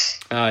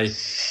 aye.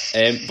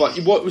 But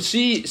what we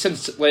see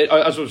since,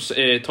 as was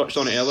touched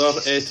on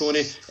earlier,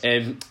 Tony,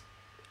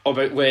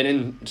 about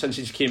Lennon since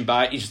he's came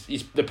back,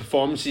 he's the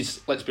performances,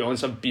 let's be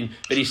honest, have been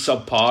very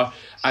subpar.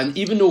 And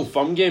even though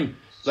firm game,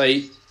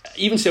 like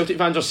even Celtic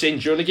fans are saying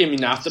during the game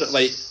and after it,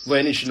 like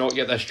Lennon should not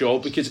get this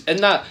job, because in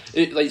that,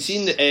 like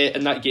seeing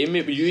in that game,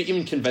 mate, were you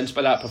even convinced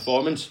by that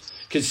performance?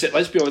 Because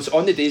let's be honest,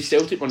 on the day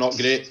Celtic were not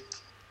great.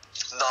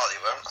 No, they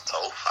weren't at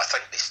all. I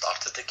think they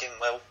started the game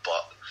well,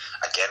 but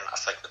again, I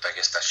think the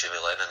biggest issue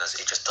with Lennon is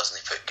he just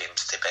doesn't put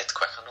games to bed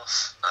quick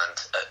enough, and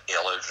he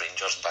allowed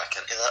Rangers back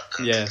into that.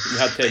 And yeah, you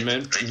had 10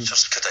 men.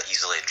 Rangers could have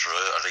easily drew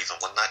or even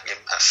won that game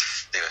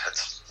if they had,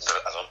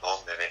 I don't know,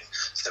 maybe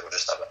if they were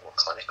just a bit more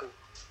clinical.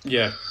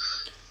 Yeah.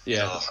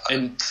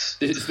 And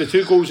the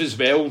 2 goals as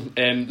well,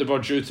 they were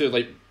due to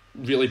like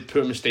really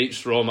poor mistakes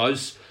from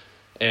us.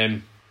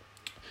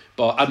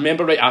 But I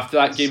remember right after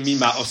that game, me and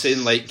Matt were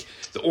saying like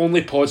the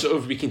only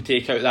positive we can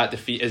take out of that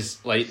defeat is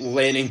like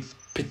Lennon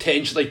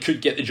potentially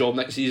could get the job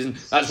next season.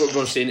 That's what we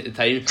were saying at the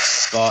time.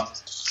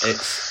 But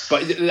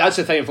that's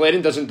the thing, if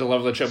Lennon doesn't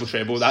deliver the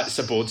treble, that's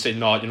the board saying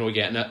no, you're not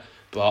getting it.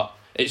 But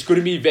it's going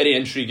to be very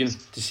intriguing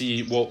to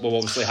see what will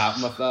obviously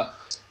happen with that.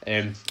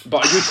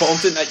 But are you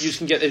confident that you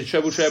can get the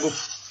treble?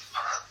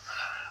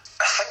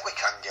 I think we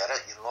can get it,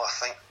 I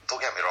think,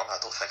 don't get me wrong, I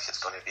don't think it's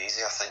going to be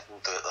easy. I think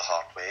we'll do it the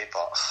hard way,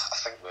 but I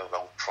think we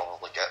will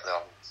probably get there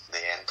in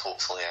the end,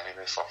 hopefully,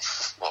 anyway,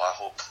 I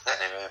hope,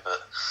 anyway,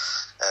 but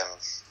I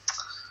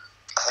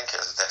think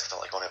it is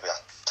definitely going to be a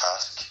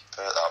task,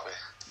 put it that way.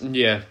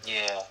 Yeah.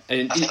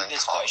 And I think the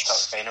Scottish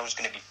Cup final is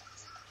going to be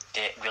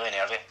really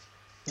nervy.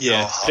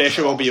 Yeah,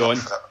 pressure will be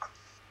on.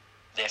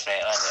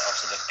 Definitely, and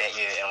obviously they bet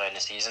you early in the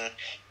season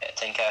at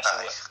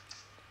Tynecastle.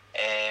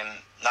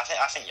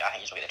 I think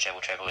he's going to get the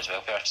treble as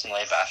well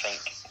personally, but I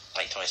think,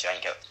 like Tony said, I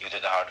think you'll do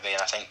it the hard way,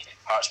 and I think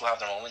Hearts will have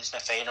their moments in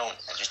the final,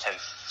 and just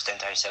it's down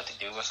to how Celtic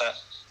deal with it.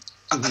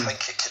 I think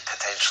it could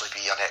potentially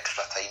be an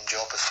extra time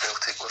job if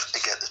Celtic were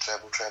to get the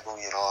treble.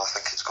 I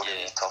think it's going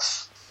to be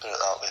tough, put it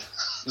that way.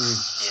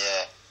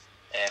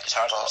 Because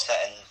Hearts will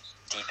sit in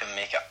deep and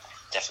make it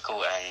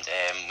difficult, and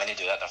when they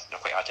do that,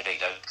 they're quite hard to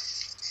break down.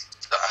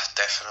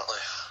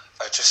 Definitely.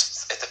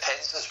 It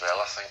depends as well,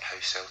 I think, how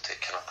Celtic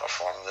kind of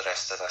perform the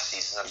rest of the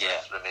season and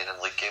the remaining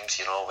league games.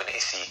 We need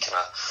to see kind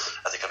of,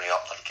 are they going to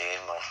up their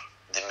game, or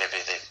maybe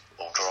they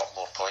will drop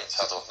more points,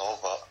 I don't know,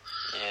 but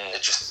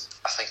I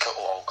think it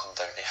will all come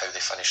down to how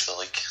they finish the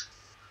league.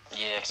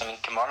 Yeah, because I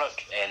mean, Kilmarnock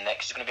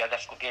next is going to be a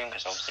difficult game,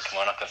 because obviously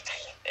Kilmarnock have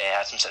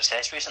had some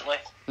success recently.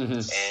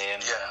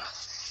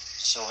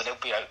 So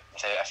they'll be out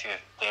without a few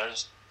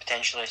players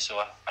potentially, so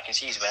I can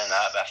see he's winning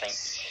that, but I think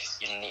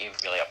you need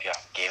to really up your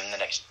game in the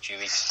next few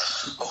weeks.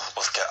 Well,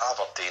 we've got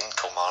Aberdeen,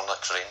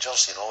 Kilmarnock,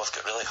 Rangers, we've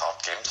got really hard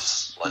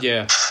games.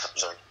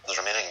 The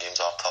remaining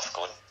games are tough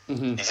going.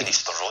 Even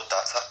Easter Road,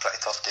 that's a pretty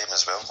tough game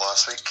as well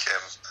last week.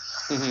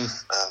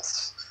 And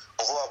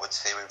although I would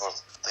say we were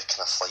the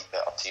kind of slight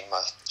better team,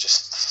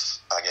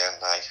 Hibs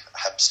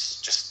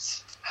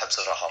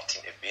are a hard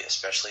team to beat,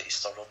 especially at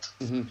Easter Road.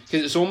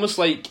 Because it's almost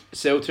like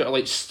Celtic are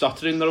like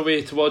stuttering their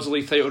way towards the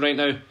league title right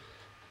now.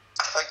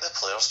 I think the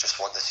players just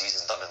want the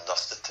season done and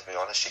dusted, to be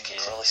honest. You can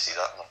clearly see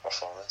that in their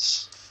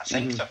performance. I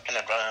think they're kind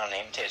of running on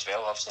empty as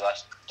well. Obviously the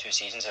last 2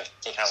 seasons have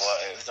taken a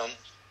lot out of them,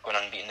 going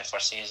unbeaten the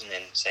first season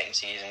and second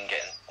season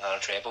getting another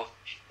treble.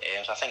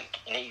 So I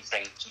think you need to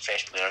bring some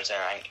fresh players in.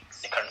 I think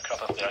the current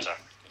crop of players are,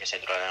 like I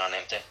said, running on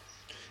empty.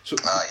 So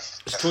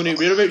Tony,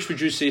 whereabouts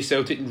would you say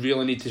Celtic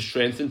really need to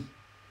strengthen?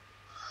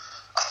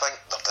 I think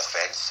their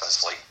defence has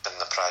been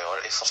the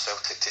priority for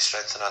Celtic to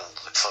strengthen, and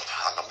for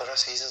a number of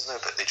seasons now,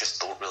 but they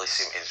just don't really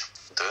seem to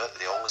do it.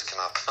 They always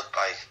kind of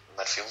buy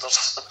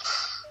midfielders.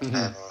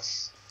 I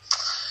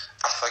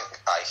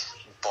think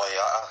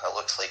Boyata, it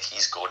looks like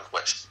he's going,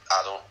 which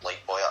I don't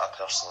like Boyata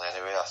personally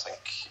anyway. I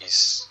think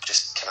he's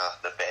just kind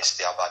of the best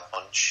of a bad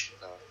bunch.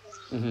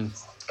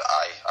 But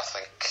I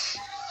think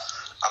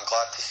I'm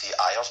glad to see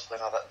Ayers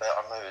playing a bit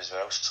better now as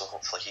well, so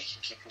hopefully he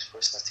can keep his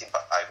place in the team,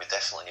 but we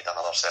definitely need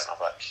another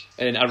centre-back.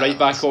 And a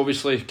right-back,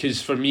 obviously, because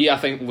for me, I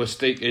think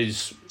Lustig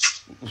is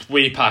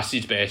way past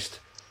his best.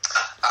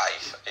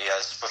 He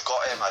is. We've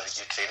got a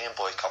Ukrainian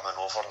boy coming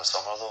over in the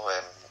summer, though,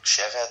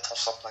 Sheved or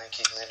something, I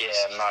think his name is.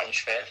 Yeah, Martin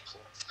Shved.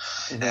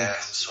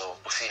 So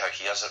we'll see how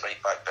he is at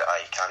right-back, but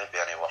he can't be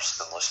any worse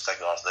than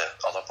Lustig or the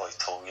other boy,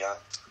 Toljan.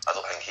 I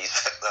don't think he's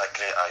that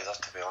great either,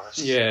 to be honest.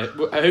 Yeah.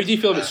 How do you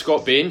feel about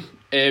Scott Bain?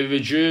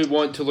 Would you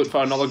want to look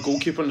for another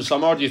goalkeeper in the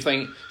summer, or do you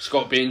think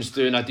Scott Bain's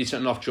doing a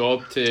decent enough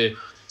job to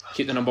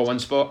keep the number 1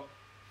 spot?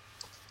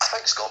 I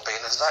think Scott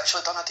Bain has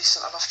actually done a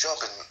decent enough job,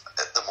 and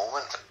at the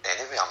moment,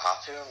 anyway, I'm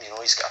happy with him.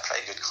 He's got a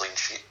pretty good clean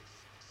sheet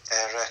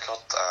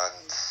record,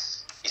 and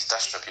his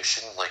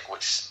distribution,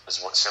 which is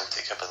what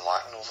Celtic have been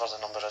lacking over the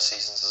number of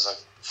seasons,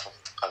 from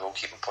a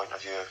goalkeeping point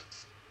of view,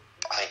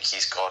 I think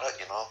he's got it,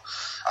 you know.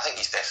 I think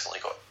he's definitely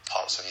got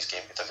parts of his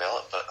game to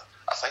develop, but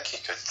I think he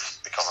could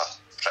become a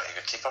pretty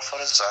good keeper for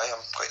us. I'm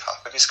quite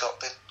happy with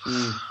Scott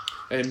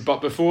Bain.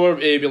 But before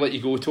we let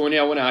you go, Tony,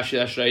 I want to ask you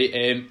this,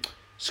 right?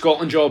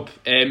 Scotland job,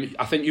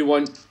 I think you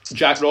want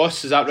Jack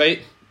Ross, is that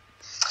right?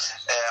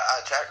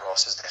 Jack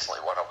Ross is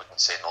definitely one I wouldn't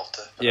say no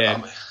to.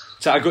 Yeah.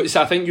 So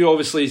I think you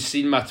obviously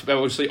seen my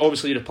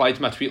obviously you replied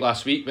to my tweet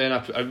last week when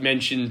I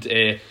mentioned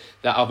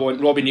that I want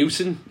Robbie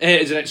Neilson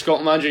as the next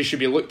Scotland manager. He should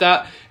be looked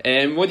at.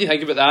 What do you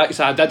think about that? Because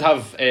I did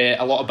have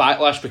a lot of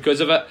backlash because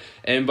of it.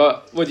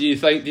 But what do you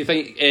think? Do you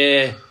think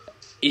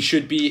he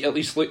should be at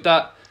least looked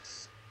at?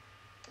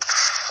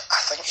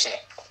 I think so.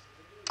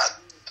 I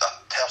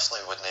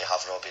personally wouldn't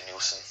have Robbie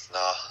Neilson. Nah,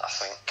 I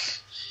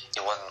think he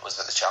was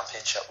at the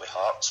Championship with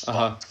Hearts. But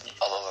other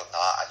than that,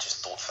 I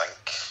just don't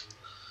think.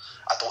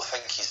 I don't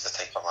think he's the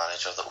type of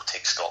manager that will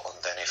take Scotland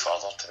any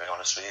further, to be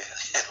honest with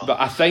you. You know? But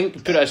I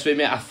think, put it this way,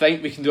 mate, I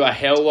think we can do a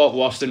hell of a lot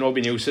worse than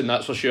Robbie Neilson,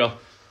 that's for sure.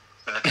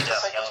 We could do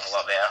a hell of a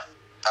lot better.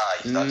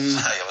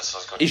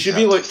 He should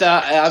be looked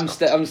at. I'm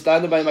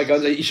standing by my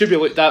guns. He should be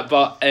looked at,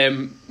 but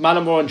man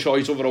of one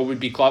choice overall would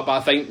be Clark. But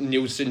I think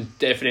Neilson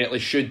definitely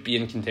should be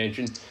in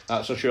contention.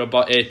 That's for sure.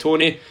 But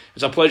Tony,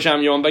 it's a pleasure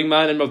having you on, big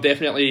man, and we'll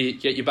definitely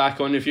get you back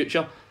on in the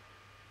future.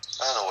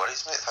 No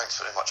worries, mate. Thanks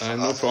very much for that.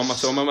 No problem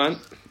at all, my man.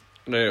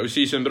 Right, I'll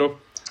see you soon, bro.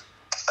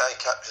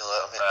 Catch you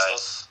later, mate.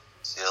 Cheers.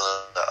 See you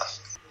later.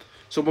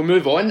 So we'll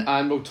move on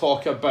and we'll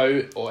talk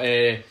about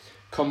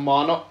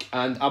Kilmarnock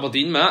and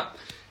Aberdeen, Matt.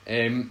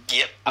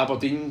 Yep.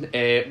 Aberdeen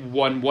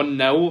won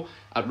 1-0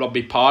 at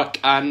Rugby Park,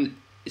 and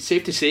it's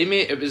safe to say,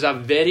 mate, it was a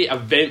very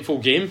eventful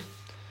game.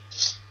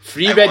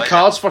 3 red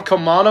cards for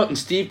Kilmarnock, and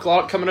Steve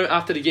Clarke coming out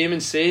after the game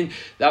and saying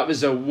that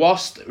was the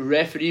worst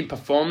refereeing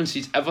performance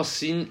he's ever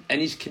seen in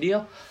his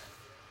career.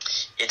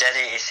 He did.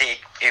 He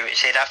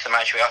said after the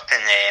match we up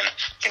and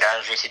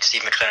congratulated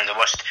Steve McLaren, the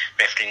worst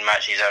refereeing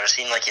match he's ever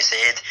seen, like he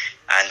said,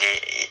 and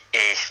he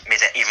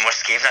made an even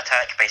worse scathing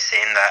attack by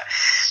saying that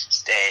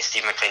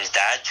Steve McLean's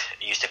dad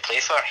used to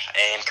play for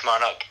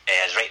Kilmarnock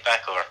as right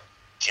back over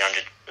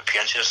 300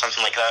 appearances or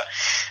something like that,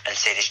 and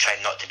said he's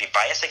trying not to be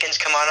biased against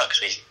Kilmarnock,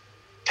 so he's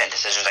putting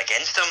decisions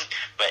against them,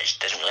 which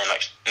doesn't really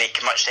make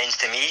much sense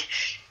to me.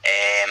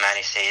 And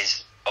he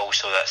says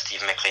also that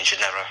Steve McLean should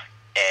never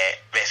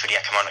referee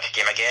a Kilmarnock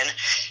game again.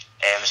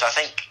 So I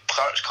think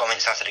Clark's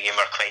comments after the game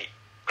were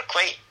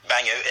quite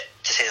bang out,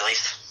 to say the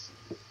least.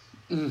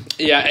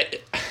 Yeah,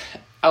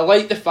 I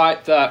like the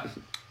fact that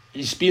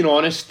he's being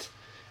honest,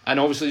 and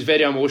obviously he's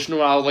very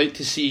emotional. I like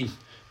to see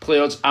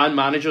players and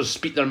managers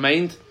speak their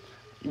mind.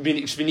 We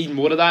need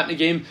more of that in the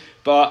game,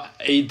 but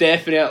he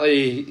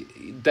definitely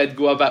did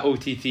go a bit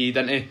OTT,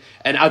 didn't he?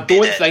 And I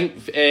don't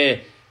think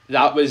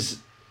that was,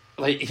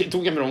 like,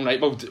 don't get me wrong, right?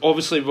 Well,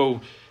 obviously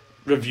we'll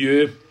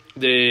review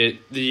the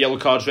yellow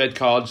cards, red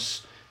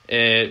cards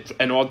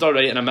in order,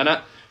 right, in a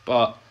minute,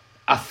 but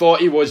I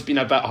thought he was being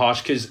a bit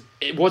harsh, because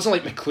it wasn't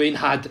like McLean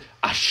had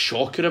a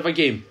shocker of a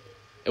game.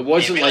 It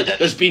wasn't really like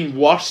there's been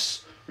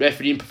worse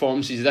refereeing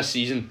performances this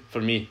season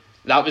for me.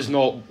 That was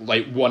not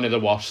like one of the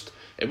worst.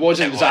 It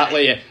wasn't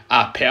exactly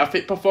a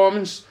perfect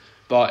performance,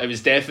 but it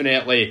was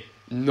definitely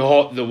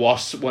not the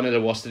worst, one of the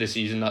worst of the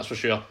season, that's for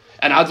sure.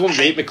 And I don't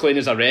rate McLean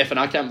as a ref, and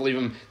I can't believe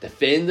I'm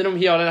defending him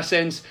here in a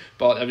sense,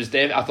 but it was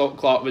I thought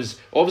Clarke was,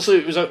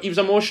 obviously he was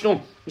emotional.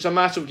 It was a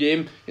massive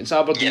game against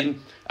Aberdeen,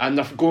 and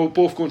they're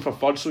both going for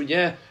third, so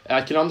yeah,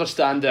 I can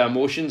understand the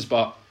emotions,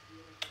 but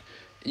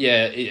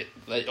yeah,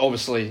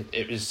 obviously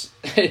it was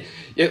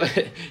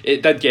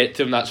it did get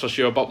to him, that's for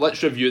sure. But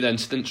let's review the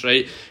incidents,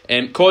 right?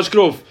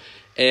 Cosgrove,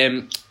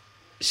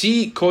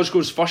 see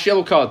Cosgrove's first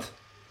yellow card,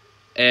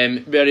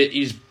 where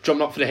he's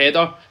jumping up for the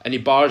header and he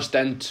barged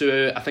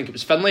into, I think it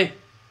was Finlay,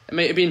 it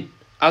might have been.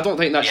 I don't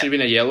think that should have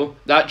been a yellow.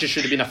 That just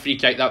should have been a free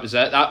kick. That was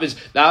it.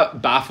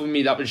 That baffled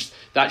me.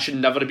 That should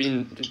never have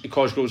been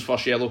Cosgrove's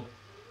first yellow.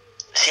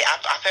 See,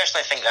 I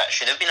personally think that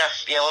should have been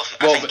a yellow.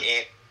 I think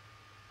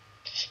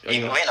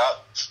he went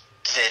up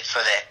for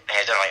the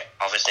header, like,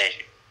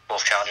 obviously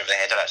both challengers for the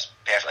header, that's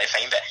perfectly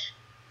fine, but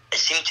it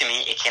seemed to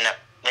me he kind of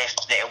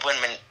left the elbow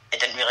when it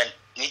didn't really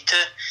need to.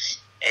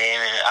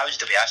 I was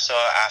dubious, so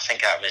I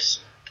think that was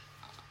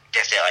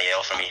definitely a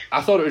yellow for me.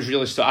 I thought it was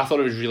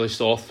really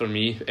soft for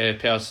me,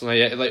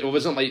 personally. It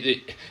wasn't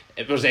like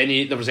there was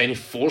any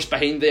force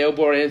behind the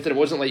elbow or anything. It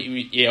wasn't like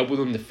you elbowed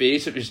him in the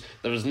face.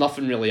 There was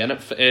nothing really in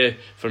it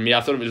for me.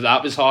 I thought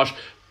that was harsh,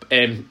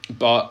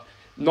 but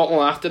not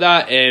long after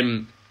that,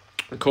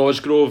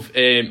 Cosgrove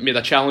made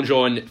a challenge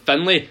on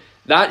Finlay.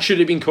 That should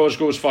have been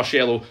Cosgrove's first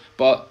yellow,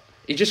 but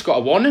he just got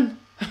a warning.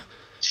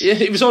 Yeah,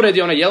 he was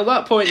already on a yellow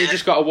at that point. He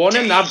just got a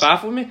warning. That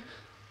baffled me.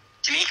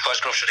 To me,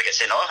 Cosgrove should have got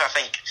sent off. I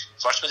think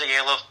first was a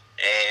yellow.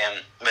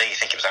 Whether you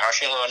think it was a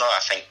harsh yellow or not, I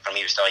think for me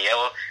it was still a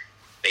yellow.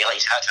 But like,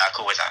 his hat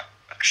tackle was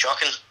a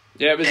shocking.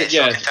 Yeah, it was.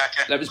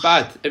 That was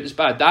bad. It was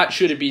bad. That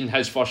should have been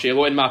his first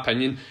yellow, in my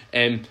opinion.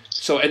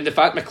 So, in the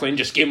fact McLean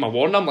just gave him a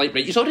warning, I'm like,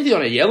 right, he's already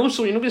on a yellow,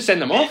 so you're not going to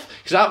send him off,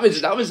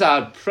 because that was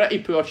a pretty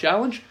poor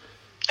challenge.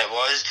 It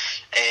was.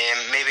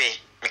 Maybe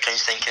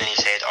McLean's thinking in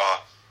his head,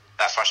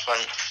 that first one,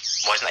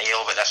 wasn't a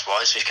yellow, but this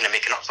was, so he's kind of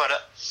making up for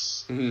it.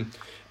 Mm-hmm.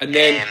 And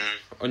then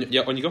on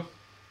you go.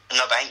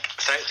 No, but I think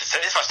throughout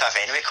the first half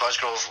anyway,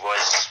 Cosgrove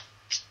was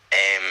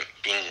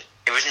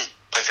it wasn't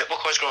playing football.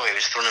 Cosgrove, he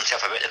was throwing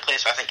himself about the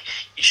place, so I think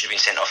he should have been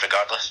sent off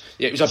regardless.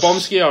 Yeah, it was a bomb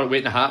scare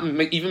waiting to happen.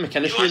 Even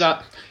McInnes knew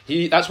that.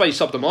 That's why he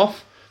subbed him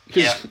off,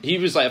 because he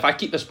was like, if I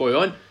keep this boy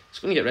on, he's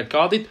going to get red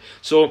carded.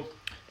 So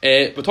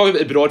we're talking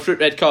about the Broadfoot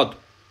red card.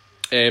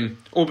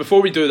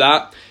 Before we do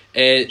that,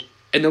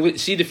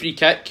 see the free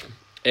kick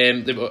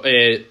in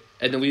the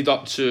lead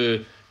up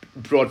to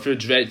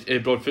Broadfoot's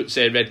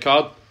red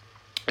card.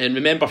 And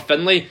remember,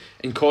 Finlay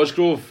and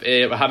Cosgrove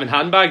were having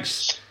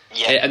handbags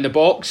in the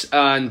box,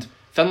 and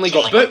Finlay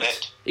got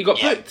booked. He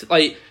got booked.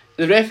 Like,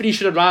 the referee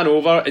should have ran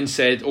over and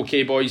said,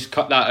 "Okay, boys,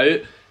 cut that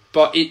out."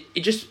 But he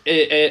just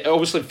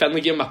obviously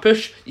Finlay gave him a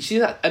push. You see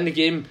that in the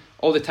game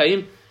all the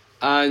time,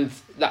 and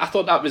I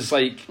thought that was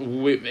like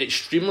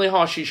extremely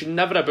harsh. You should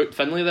never have booked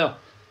Finlay there.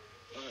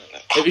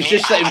 It was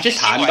just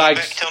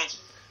handbags.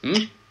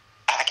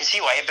 I can see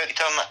why he booked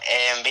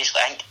him.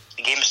 Basically, I think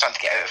the game was starting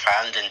to get out of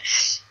hand,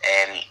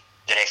 and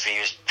the referee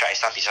was trying to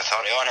stamp his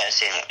authority on it and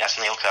saying, "That's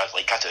an yellow card,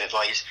 like, cut it out,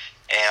 boys."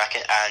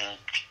 And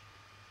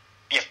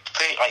you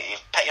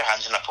put your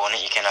hands on an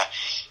opponent.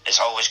 It's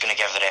always going to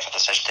give the ref a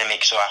decision to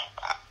make. So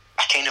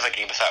I kind of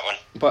agree with that one.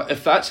 But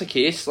if that's the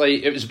case,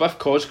 like, it was with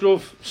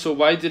Cosgrove, so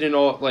why did he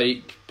not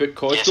like book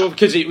Cosgrove?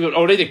 Because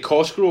already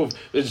Cosgrove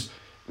was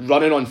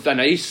running on thin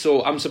ice.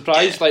 So I'm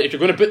surprised. Like, if you're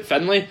going to book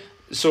Finlay,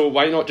 so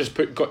why not just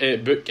book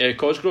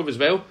Cosgrove as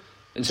well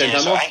and send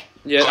him off?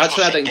 Yeah, that's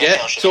what I didn't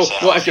get. So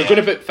what if you're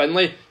going to book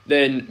Finlay,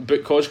 then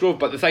book Cosgrove?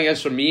 But the thing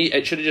is, for me,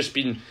 it should have just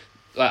been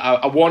like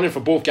a warning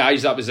for both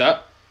guys. That was it.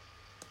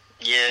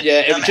 Yeah,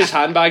 it was just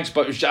handbags,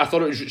 but I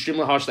thought it was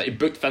extremely harsh that he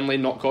booked Finlay,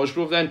 not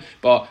Cosgrove then.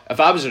 But if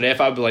I was a ref,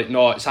 I'd be like,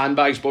 no, it's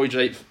handbags, boys,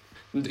 right?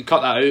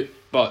 Cut that out,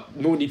 but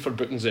no need for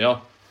bookings there.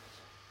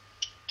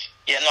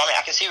 Yeah, no, I mean,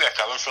 I can see where you're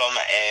coming from,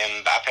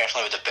 but I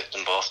personally would have booked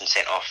them both and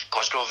sent off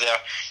Cosgrove there.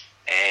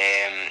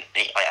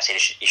 Like I said,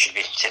 he should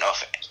be sent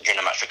off during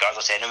the match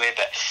regardless anyway,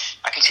 but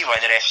I can see why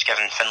the ref's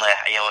given Finlay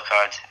a yellow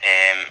card.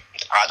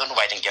 I don't know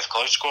why I didn't give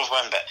Cosgrove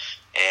one, but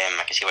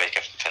I can see why he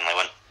gave Finlay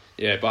one.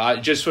 Yeah,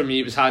 but just for me,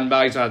 it was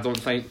handbags, and I don't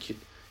think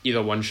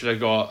either one should have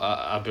got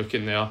a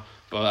booking there.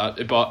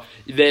 But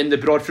then the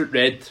Broadfoot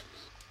red,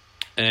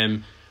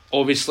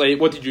 obviously,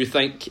 what did you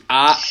think?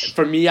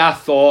 For me, I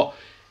thought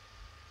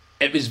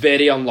it was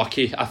very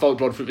unlucky. I thought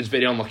Broadfoot was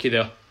very unlucky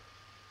there.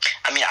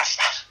 I mean, it's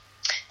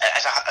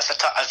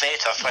a very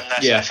tough one,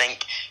 this. I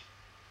think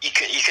you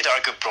could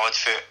argue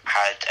Broadfoot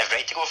had a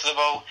right to go for the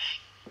ball,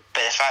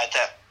 but the fact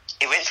that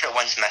he went for it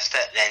once, missed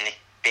it, then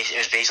it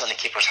was basically in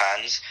the keeper's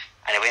hands,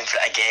 and he went for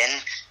it again,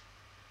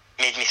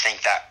 made me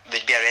think that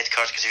would be a red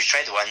card, because if he's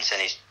tried once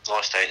and he's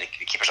lost out, the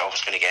keeper's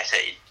always going to get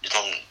it. There's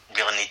no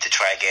really need to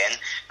try again.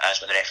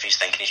 That's what the referee's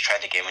thinking. He's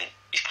tried the game and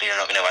he's clearly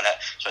not going to win it,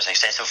 so it's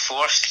excessive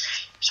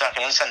force. So I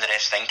can understand the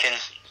ref's thinking.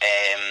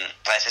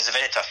 It's a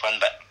very tough one,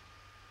 but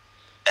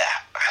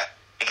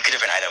it could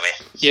have been either way.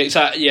 Yeah,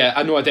 exactly. Yeah,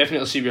 I know. I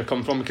definitely see where you're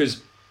coming from,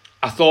 because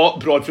I thought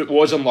Broadfoot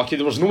was unlucky.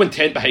 There was no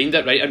intent behind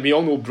it, right? And we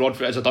all know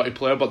Broadfoot is a dirty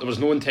player, but there was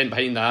no intent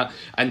behind that.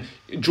 And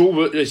Joe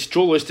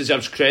Lewis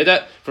deserves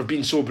credit for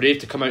being so brave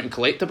to come out and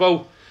collect the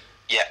ball.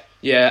 Yeah.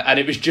 Yeah, and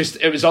it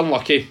was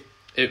unlucky.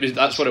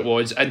 That's what it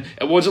was. And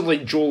it wasn't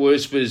like Joe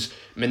Lewis was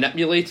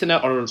manipulating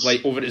it or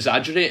like over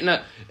exaggerating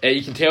it.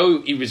 You can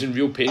tell he was in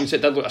real pain, so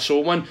it did look a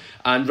sore one.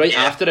 And right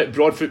after it,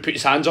 Broadfoot put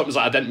his hands up and was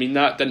like, I didn't mean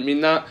that.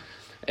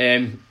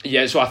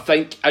 So I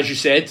think, as you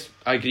said,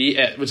 I agree,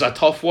 it was a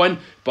tough one,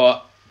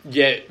 but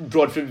yeah,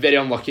 Broadfoot very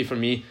unlucky for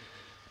me.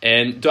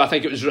 Do I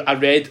think it was a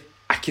red?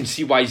 I can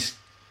see why he's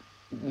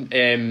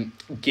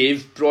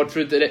gave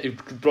Broadfoot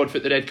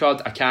the red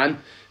card. I can,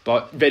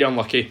 but very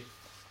unlucky.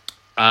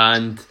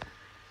 And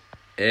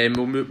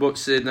we'll move.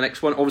 What's the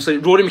next one? Obviously,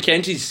 Rory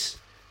McKenzie's.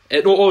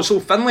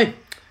 Finlay.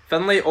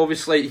 Finlay,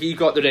 obviously, he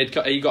got the red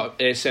card. He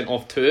got sent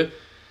off too.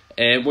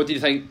 What do you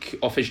think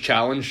of his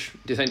challenge?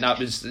 Do you think that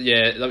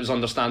was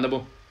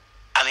understandable?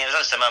 I mean, it was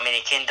understandable. I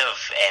mean, he kind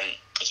of,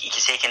 you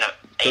could say he went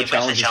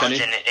the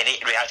challenge and then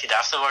he reacted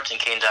afterwards, and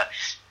kind of,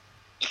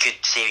 you could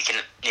say he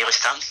can nearly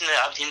stamped in the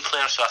Aberdeen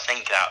player, so I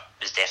think that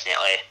was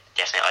definitely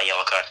a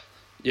yellow card.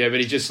 Yeah, but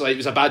he just, like, it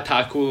was a bad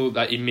tackle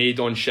that he made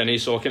on Shinnie,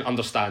 so I can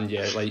understand,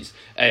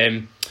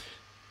 Ron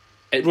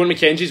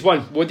McKenzie's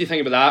one, what do you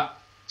think about that?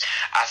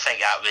 I think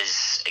that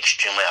was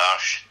extremely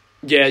harsh.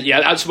 Yeah,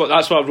 that's what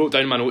I wrote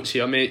down in my notes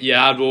here, mate.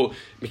 Yeah, I wrote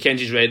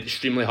McKenzie's red,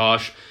 extremely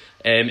harsh.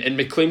 And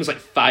McLean was like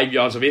 5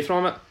 yards away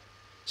from it,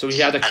 so he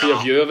had a clear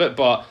view of it,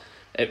 but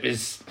it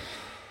was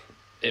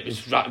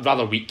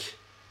rather weak,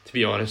 to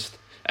be honest.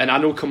 And I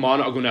know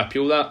Kilmarnock are going to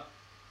appeal that.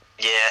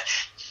 Yeah,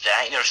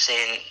 I think they're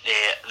saying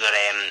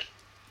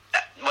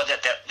what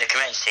the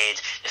comment said,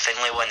 the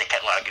Finlay one, they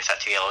can't argue with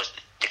that 2 yellows.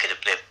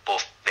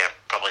 They're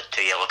probably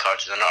 2 yellow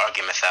cards, so they're not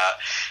arguing with that.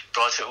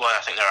 Broadfoot one,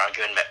 I think they're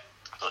arguing, but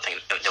I don't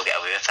think they'll get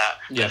away with that.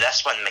 Yeah. But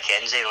this one, Ronnie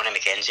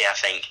McKenzie, I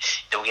think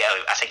they'll get.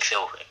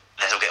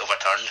 This will get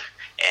overturned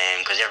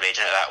because they're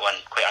raging at that one,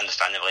 quite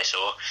understandably so.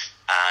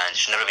 And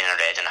it's never been a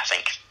red, and I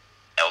think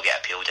it'll get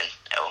appealed and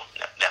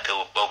the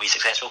appeal will be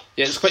successful.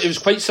 Yeah, it was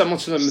quite similar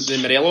to the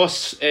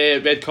Morelos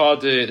red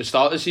card at the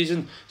start of the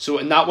season. So,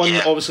 and that one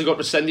obviously got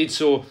rescinded.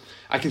 So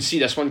I can see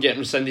this one getting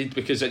rescinded,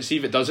 because see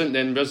if it doesn't,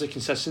 then where's the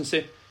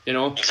consistency? You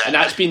know, exactly. And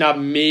that's been a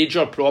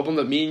major problem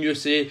that me and you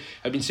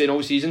have been saying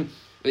all season.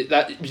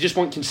 That we just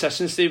want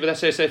consistency with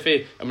this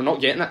SFA, and we're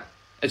not getting it.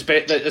 It's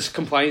this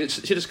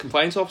compliance. See, this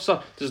compliance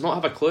officer does not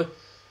have a clue.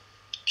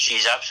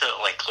 She's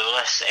absolutely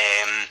clueless.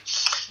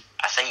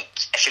 I think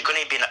if you're going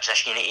to be in that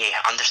position, you need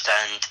to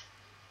understand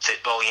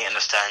football. You need to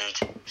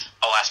understand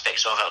all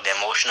aspects of it, the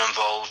emotion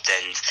involved,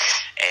 and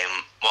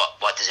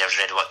what deserves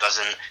red, what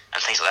doesn't,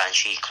 and things like that. And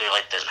she clearly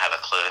doesn't have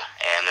a clue.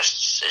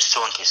 It's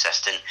so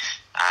inconsistent,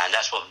 and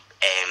that's what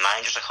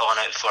managers are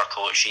calling out for.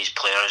 Coaches,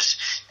 players,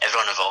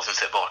 everyone involved in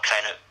football are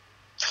crying out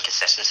for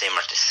consistency, and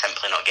we're just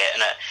simply not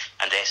getting it.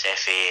 And the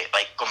SFA,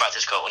 like going back to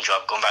the Scotland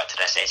job, going back to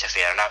this,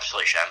 SFA are an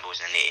absolute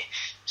shambles, and they need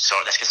to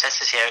sort this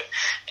consistency out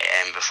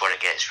before it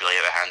gets really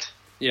out of hand.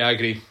 Yeah, I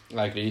agree.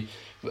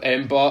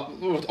 But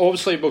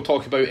obviously we'll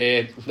talk about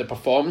the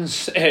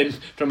performance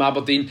from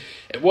Aberdeen.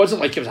 It wasn't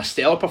like it was a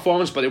stellar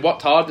performance, but they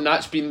worked hard, and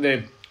that's been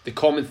the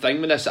common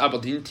thing with this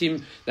Aberdeen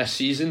team this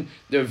season.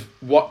 They've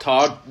worked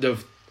hard.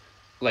 They've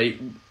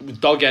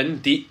dug in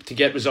deep to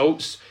get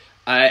results,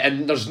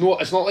 and it's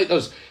not like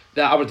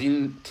the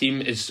Aberdeen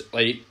team is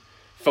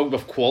filled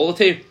with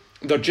quality.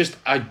 They're just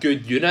a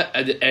good unit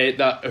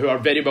who are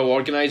very well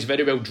organised,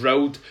 very well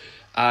drilled,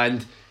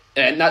 and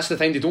that's the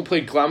thing. They don't play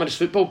glamorous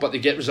football, but they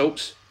get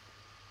results.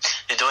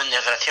 They don't.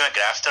 They're a team of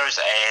grafters.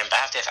 But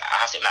I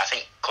have to admit, I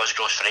think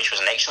Cosgrove's finish was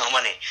an excellent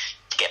one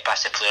to get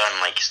past the player and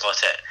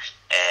slot it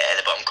at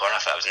the bottom corner. I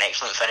thought it was an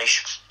excellent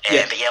finish.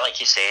 But yeah, like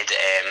you said,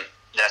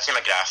 they're a team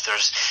of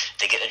grafters.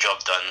 They get the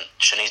job done.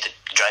 Shani's the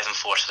driving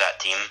force of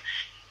that team.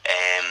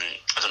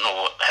 I don't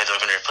know how they're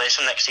going to replace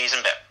him next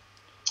season, but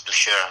I'm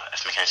sure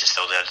if McInnes is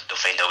still there, they'll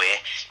find a way.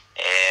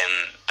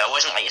 But it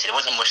wasn't, like you said, it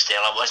wasn't the most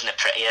stellar, it wasn't the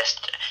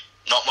prettiest.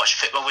 Not much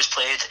football was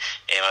played,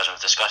 as we've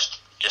discussed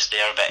just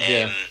there. But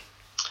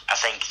I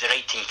think the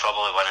right team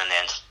probably won in the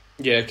end.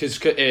 Yeah, because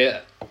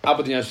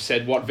Aberdeen, as we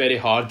said, worked very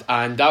hard,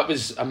 and that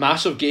was a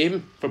massive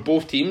game for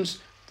both teams,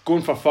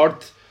 going for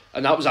third,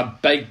 and that was a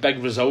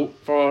big result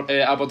for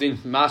Aberdeen.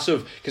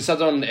 Massive,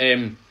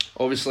 considering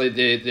obviously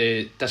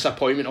the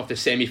disappointment of the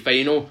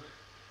semi-final,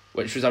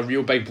 which was a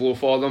real big blow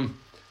for them,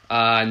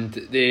 and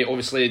they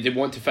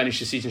want to finish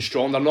the season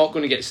strong. They're not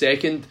going to get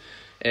second,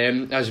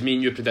 as me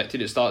and you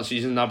predicted at the start of the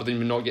season. Aberdeen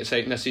would not get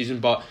second this season,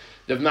 but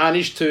they've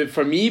managed to,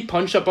 for me,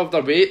 punch above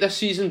their weight this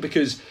season,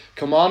 because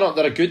Kilmarnock,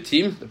 they're a good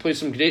team. They play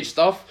some great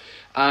stuff,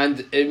 and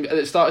at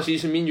the start of the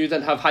season, me and you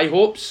didn't have high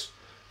hopes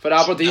for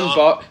Aberdeen,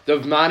 but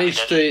they've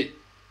managed to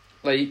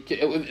I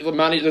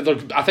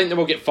think they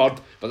will get third,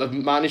 but they've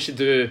managed to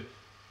do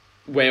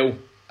well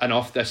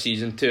enough this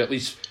season to at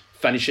least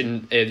finish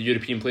in the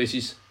European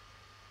places.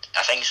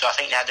 I think so. I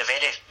think they had a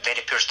very,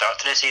 very poor start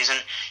to the season.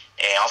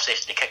 Obviously,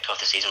 they kicked off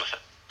the season with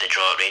the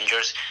draw at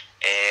Rangers.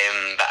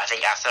 But I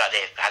think after that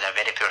they had a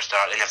very poor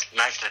start, and they've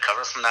managed to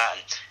recover from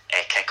that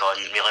and kick on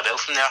really well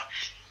from there.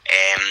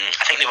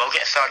 I think they will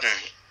get third, and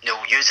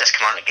they'll use this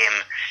Kilmarnock game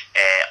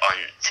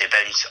to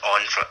bounce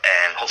on for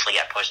hopefully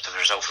get a positive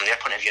result from their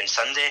point of view on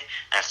Sunday.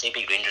 And if they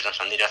beat Rangers on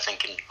Sunday, I think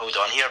can hold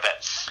on here.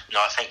 But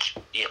no, I think,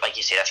 like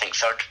you said, I think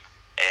third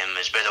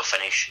is where they'll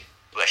finish,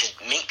 which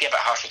may be a bit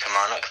harsh on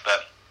Kilmarnock,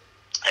 but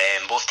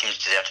both teams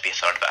deserve to be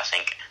third. But I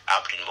think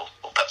Aberdeen will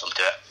put them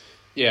to it.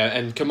 Yeah,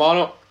 and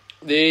Kilmarnock,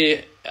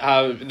 they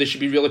should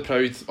be really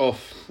proud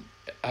of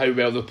how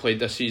well they've played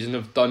this season.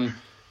 They've done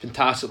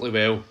fantastically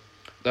well.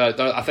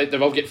 I think they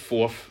will get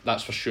fourth,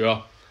 that's for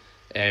sure.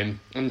 And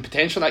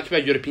potentially that could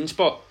be a European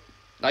spot.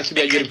 That could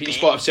be a European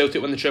spot if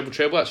Celtic win the treble.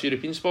 That's a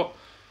European spot.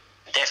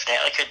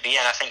 Definitely could be,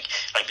 and I think,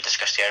 like we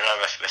discussed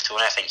earlier with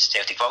Tony, I think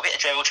Celtic will get the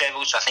treble.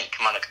 So I think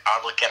Kilmarnock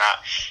are looking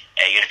at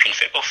European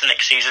football for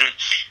next season.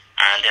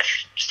 And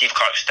if Steve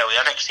Clarke's still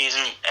there next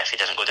season, if he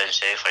doesn't go down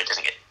south or he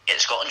doesn't get the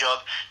Scotland job,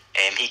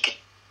 he could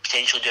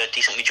potentially do a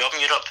decent wee job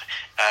in Europe.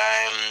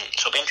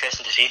 So it'll be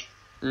interesting to see.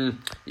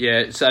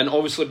 Yeah, so, and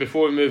obviously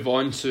before we move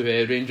on to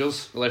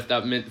Rangers, we left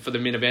that for the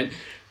main event.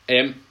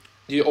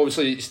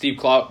 Obviously Steve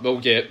Clarke will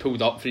get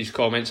pulled up for his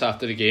comments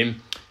after the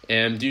game.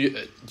 Do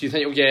you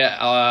think he'll get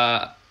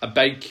a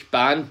big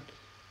ban,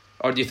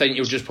 or do you think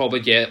he'll just probably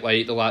get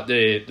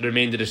the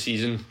remainder of the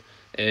season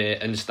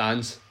in the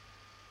stands?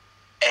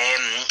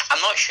 I'm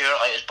not sure,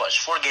 but it's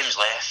 4 games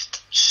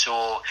left,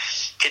 so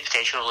could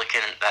potentially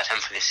looking at him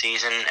for the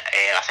season.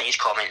 I think his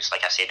comments,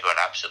 like I said, were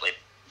absolutely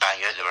bang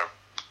out. They were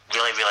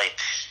really, really,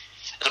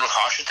 I don't know if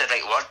harsh is the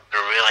right word, they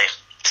were really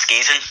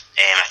scathing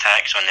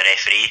attacks on the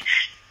referee.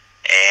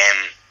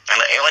 And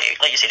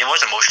like you said, it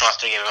was emotional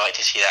after the game. I'd like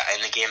to see that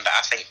in the game, but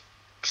I think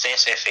if the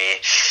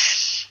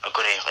SFA are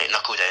going to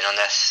knuckle down on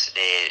this,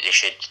 they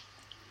should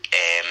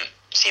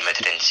see him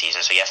out in the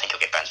season. So yeah, I think he'll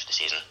get banned for the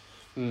season.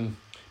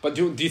 But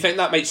do you think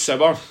that might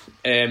sour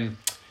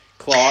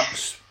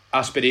Clarke's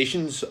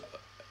aspirations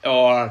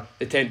or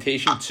the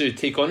temptation to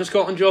take on the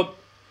Scotland job?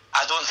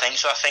 I don't think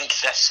so. I think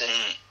this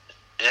and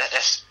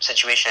this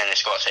situation and the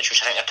Scotland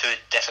situation, I think they're two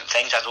different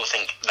things. I don't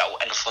think that will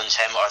influence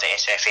him or the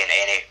SFA in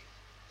any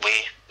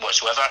way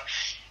whatsoever.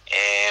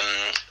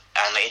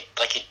 And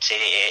like you'd say,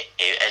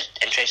 it is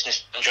interesting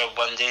in his job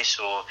one day,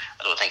 so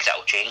I don't think that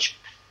will change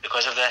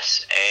because of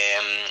this.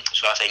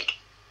 So I think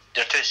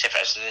there are two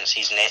separate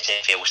incidences, and the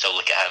SFA will still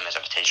look at him as a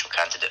potential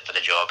candidate for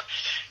the job.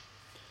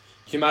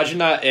 Can you imagine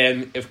that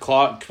if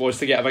Clark was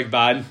to get a big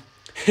ban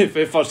for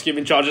the first game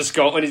in charge of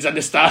Scotland, he's in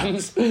the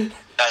stands? I know,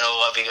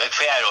 it'd be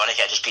quite ironic.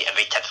 It'd just be a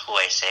very typical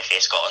SFA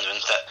Scotland,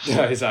 wouldn't it?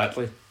 Yeah,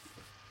 exactly.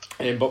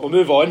 But we'll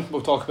move on.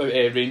 We'll talk about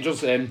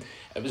Rangers.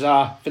 It was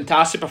a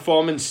fantastic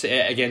performance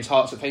against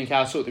Hearts at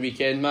Tynecastle at the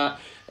weekend, Matt.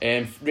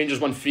 Rangers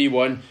won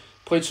 3-1.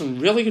 Played some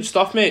really good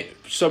stuff, mate.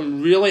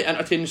 Some really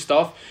entertaining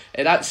stuff.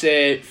 That's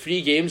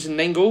 3 games and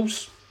 9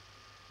 goals.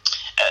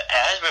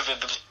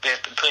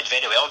 We've played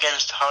very well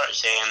against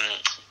Hearts.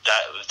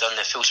 We've done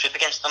the full sweep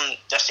against them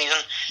this season.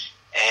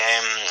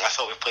 I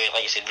thought we played,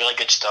 like you said, really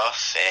good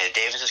stuff.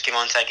 Davis has come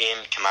on to a game.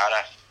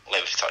 Kamara,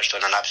 like we've touched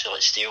on, an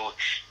absolute steal.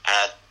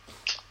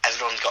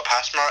 Everyone got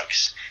pass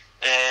marks.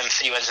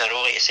 3 wins in a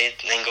row, like you said,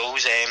 9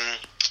 goals.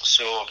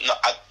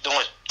 The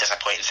only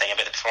disappointing thing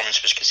about the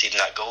performance was conceding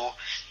that goal.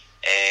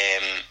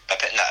 But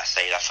putting that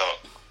aside, I thought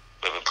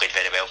we played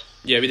very well.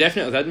 Yeah, we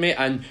definitely did, mate.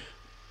 And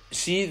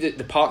see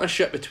the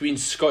partnership between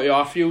Scotty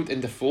Arfield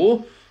and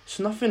Defoe, it's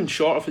nothing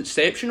short of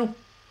exceptional.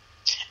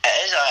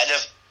 It is.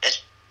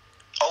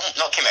 It's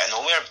not came out of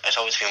nowhere. It's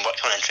always been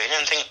worked on in training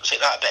and things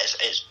like that, but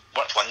it's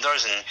worked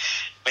wonders. And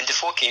when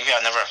Defoe came here,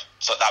 I never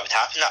thought that would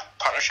happen, that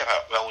partnership.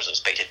 I always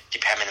expected to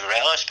be him and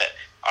Morelos, but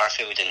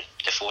Arfield and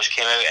Defoe's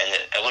came out, and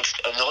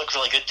they look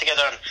really good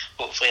together, and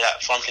hopefully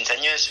that form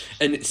continues.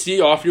 And see,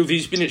 Arfield,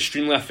 he's been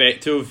extremely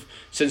effective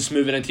since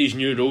moving into his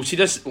new role. See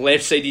this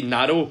left-sided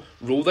narrow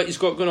role that he's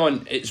got going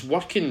on, it's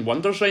working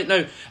wonders right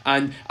now,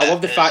 and I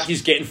love the fact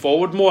he's getting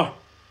forward more,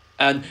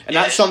 and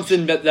that's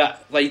something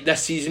that like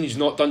this season he's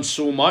not done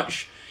so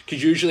much,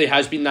 because usually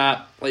has been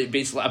that like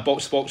basically a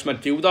box-to-box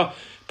midfielder.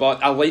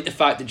 But I like the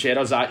fact that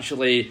Gerrard's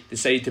actually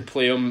decided to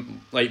play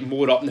him like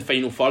more up in the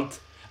final third,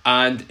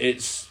 and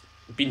it's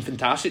been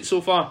fantastic so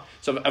far.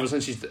 So ever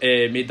since he's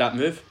made that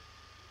move,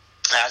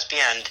 it has been,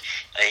 and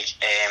he's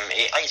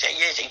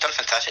done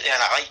fantastic there.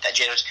 And I like that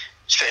Gerrard's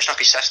switching up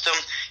his system.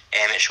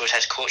 It shows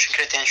his coaching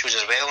credentials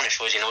as well, and it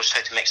shows he knows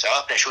how to mix it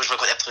up, and it shows we've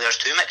got the players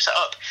to mix it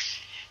up.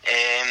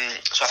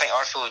 So I think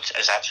Arfield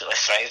has absolutely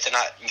thrived in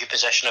that new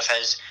position of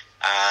his.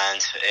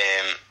 And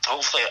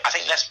hopefully, I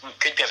think this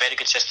could be a very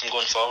good system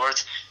going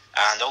forward.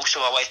 And also,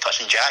 I want to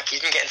touch on Jack.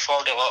 He's been getting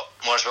forward a lot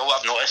more as well.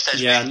 What I've noticed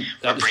is when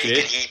we're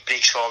breaking, he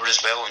breaks forward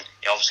as well, and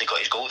he obviously got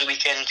his goal at the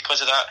weekend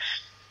because of that.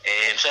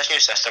 So this new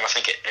system, I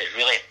think it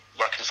really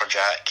working for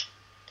Jack,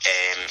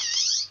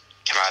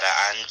 Kamara,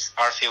 and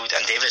Arfield,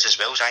 and Davis as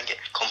well. So I think it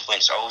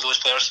complements all of those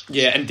players.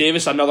 Yeah, and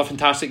Davis, another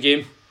fantastic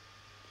game.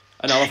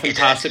 Another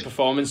fantastic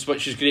performance,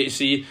 which is great to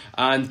see.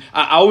 And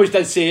I always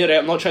did say, right,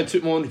 I'm not trying to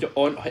toot my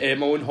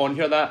own horn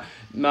here, that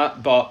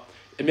Matt, but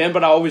remember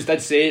I always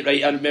did say,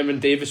 right, I remember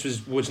when Davis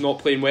was not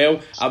playing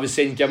well, I was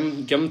saying give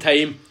him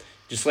time,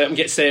 just let him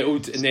get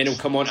settled, and then he'll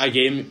come on to a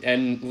game.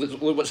 And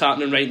look what's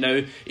happening right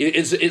now.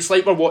 It's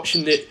like we're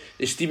watching the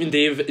Stephen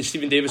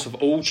Davis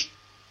of old. It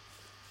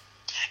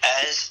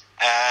is.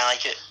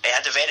 It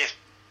had a very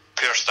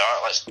poor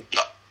start. Let's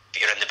not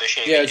beat around the bush.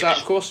 Yeah,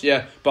 exactly, of course,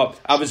 yeah. But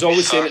I was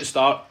always saying at the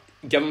start,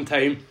 give him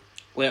time,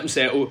 let him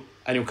settle,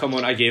 and he'll come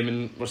on a game,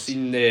 and we're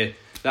seeing that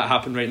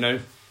happen right now.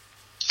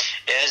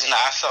 It is, and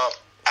I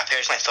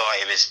personally thought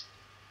he was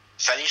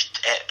finished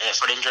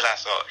for Rangers. I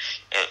thought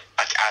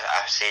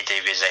I said he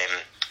was.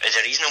 There's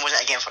a reason he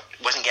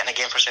wasn't getting a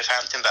game for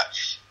Southampton, but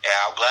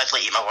I'll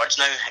gladly eat my words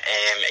now.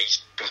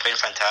 He's been playing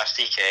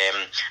fantastic.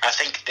 I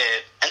think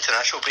the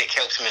international break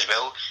helped him as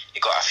well. He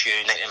got a few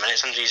 90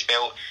 minutes under his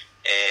belt,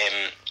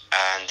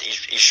 and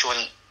he's shown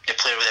the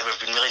player that we've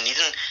been really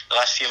needing the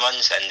last few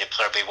months, and the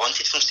player we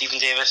wanted from Stephen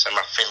Davis, and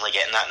we're finally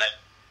getting that now.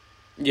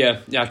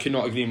 Yeah, I could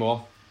not agree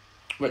more.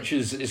 Which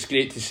is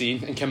great to see.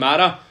 And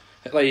Kamara,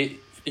 like,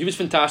 he was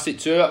fantastic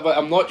too. But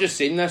I'm not just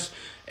saying this.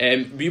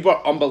 We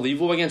were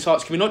unbelievable against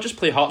Hearts. Can we not just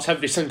play Hearts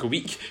every single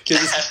week?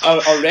 Because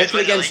our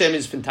record against them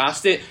is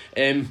fantastic.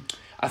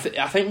 I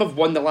think we've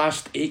won the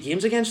last 8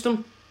 games against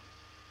them.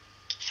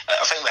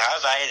 I think we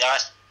have.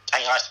 I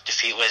think last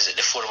defeat was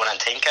the 4-1 in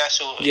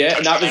Tynecastle. Yeah,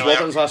 and that was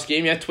Warburton's last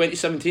game. Yeah,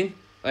 2017.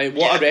 Like,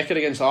 what a record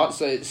against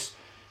Hearts!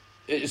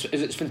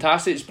 It's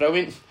fantastic. It's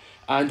brilliant.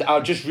 And I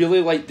just really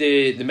like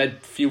the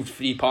midfield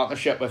three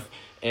partnership with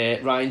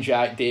Ryan,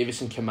 Jack, Davis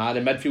and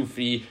Kamara. Midfield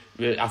three,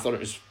 I thought it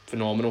was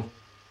phenomenal.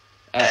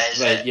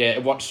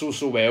 It worked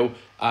so well,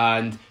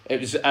 and it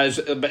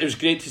was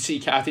great to see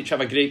Katic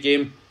have a great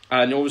game.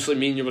 And obviously,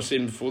 me and you were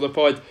saying before the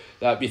pod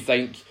that we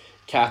think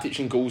Katic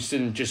and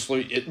Goldson just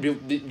look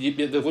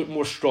they look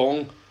more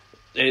stronger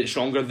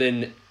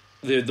than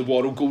the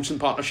Worrell Goldson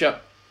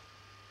partnership.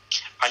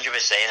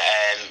 100%.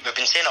 We've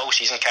been saying all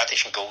season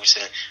Katic and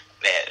Goldson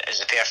is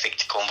the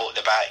perfect combo at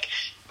the back.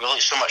 We look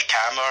so much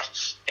calmer.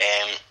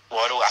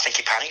 Worrell, I think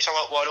he panics a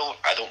lot. Worrell,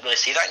 I don't really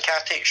see that in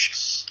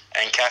Katic.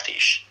 And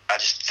Katic, I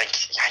think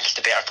he's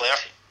the better player.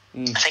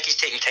 I think he's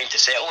taking time to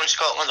settle in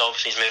Scotland.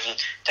 Obviously, he's moving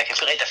to a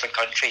completely different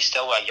country.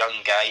 Still a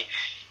young guy,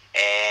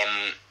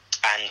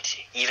 and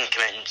he even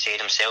came out and said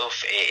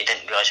himself he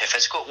didn't realise how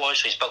physical it was.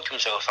 So he's built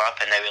himself up,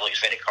 and now he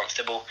looks very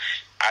comfortable.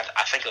 And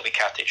I think it'll be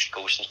Katic's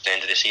goal since the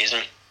end of the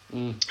season.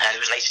 And it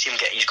was nice to see him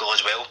get his goal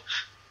as well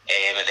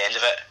at the end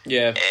of it.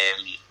 Yeah.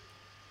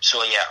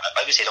 So yeah,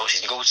 like we said, all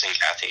season goals in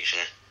Katic,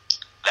 and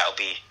that'll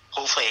be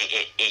hopefully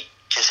he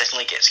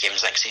consistently gets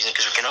games next season,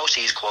 because we can all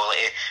see his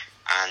quality,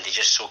 and he's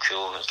just so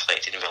cool and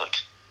collected, and we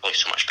look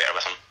so much better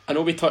with him. I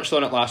know we touched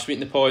on it last week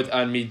in the pod,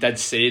 and we did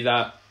say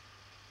that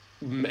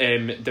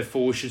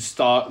Defoe should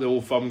start the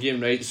Old Firm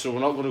game, right? So we're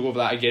not going to go over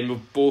that again.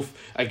 We've both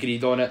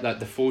agreed on it that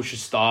Defoe should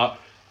start,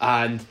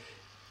 and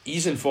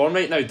he's in form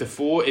right now.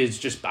 Defoe is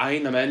just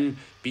banging them in,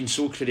 being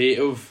so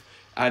creative,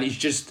 and you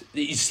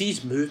see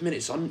his movement.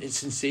 It's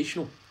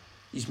sensational.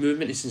 His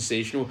movement is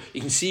sensational.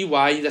 You can see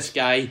why this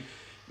guy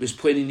was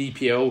playing in the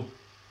EPL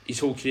his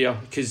whole career,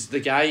 because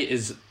the guy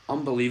is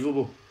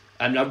unbelievable,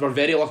 and we're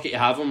very lucky to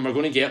have him. We're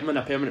going to get him on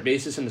a permanent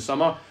basis in the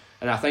summer,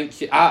 and I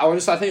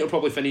honestly think he'll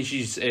probably finish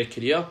his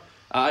career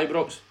at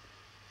Ibrox.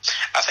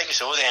 I think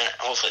so. Then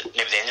hopefully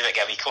maybe the end of it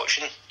get a wee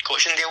coaching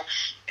deal.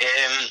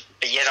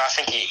 But yeah, no, I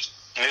think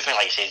movement,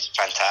 like you said, is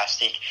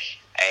fantastic.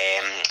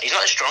 He's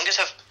not the strongest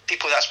of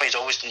people. That's why he's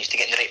always needs to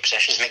get in the right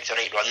positions, make the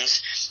right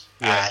runs.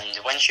 Yeah. And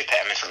once you put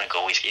him in front of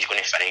goal, he's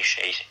going to finish.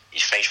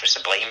 His finish was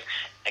sublime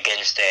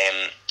against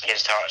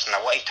Hearts. And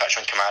I want to touch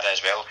on Kamara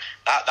as well.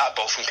 That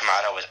ball from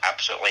Kamara was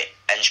absolutely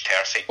inch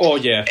perfect. Oh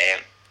yeah.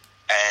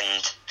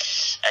 And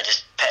I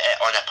just put it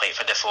on a plate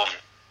for Defoe.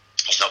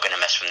 He's not going to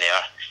miss from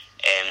there.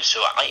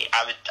 So I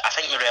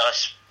think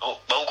Morelos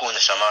will go in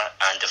the summer,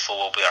 and Defoe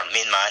will be our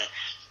main man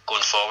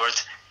going forward.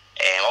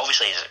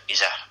 Obviously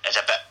he's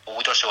a bit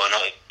older, so we'll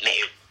need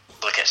to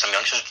look at some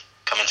youngsters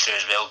coming through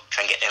as well,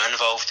 try and get them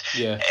involved.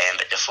 Yeah.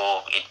 But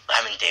Defoe,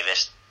 him and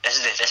Davis, this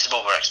is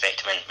what we're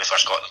expecting for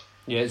Scotland.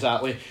 Yeah,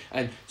 exactly.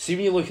 And see,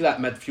 when you look at that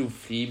midfield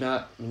three,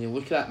 Matt,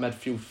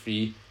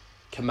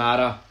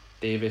 Kamara,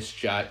 Davis,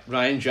 Jack,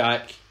 Ryan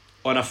Jack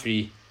on a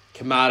free,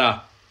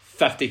 Kamara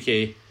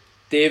 50k,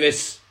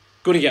 Davis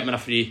going to get him on a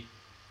free,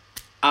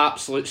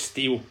 absolute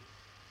steal.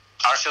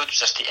 Arfield was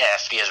just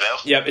free as well.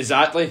 Yep,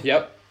 exactly.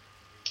 Yep,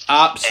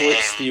 absolute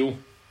steal.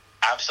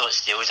 Absolute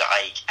steals that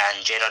I like,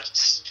 and Gerrard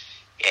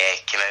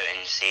came out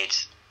and said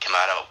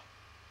Kamara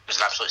was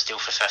an absolute steal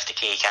for 50k.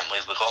 He can't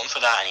believe we got him for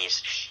that, and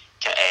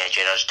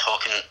Gerrard's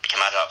talking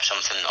Kamara up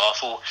something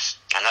awful,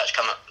 and that's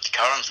coming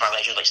from a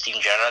legend like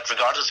Steven Gerrard,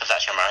 regardless if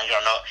that's your manager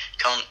or not.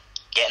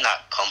 Getting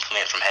that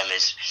compliment from him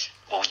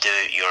will do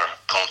your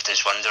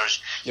confidence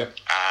wonders. Yep.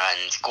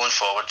 And going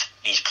forward,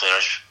 these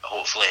players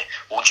hopefully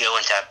will gel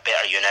into a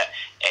better unit.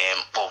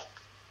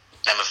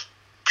 Than we've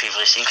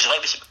previously seen, because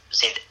like we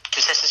said,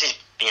 consistency's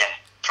been a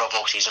problem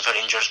all season for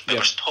Rangers, but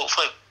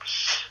hopefully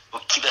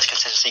we'll keep this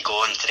consistency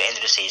going to the end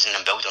of the season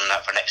and build on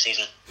that for next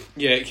season.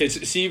 Yeah, because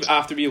see,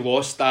 after we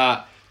lost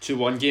that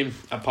 2-1 game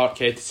at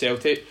Parkhead to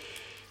Celtic,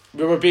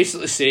 we were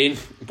basically saying,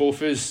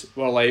 both of us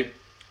were like,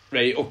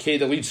 right, okay,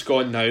 the lead's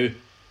gone now,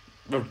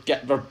 we're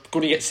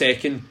going to get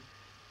second,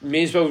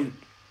 may as well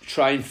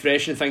try and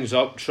freshen things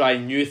up, try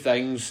new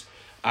things,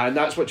 and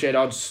that's what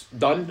Gerrard's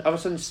done ever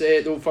since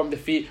the Old Firm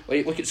defeat.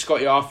 Like, look at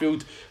Scotty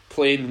Arfield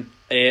playing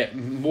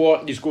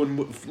more, he's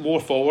going more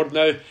forward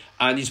now,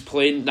 and he's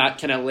playing that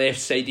kind of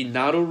left-sided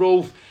narrow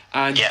role,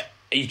 and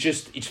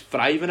he's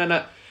thriving in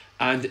it.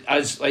 And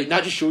as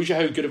that just shows you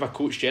how good of a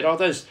coach Gerrard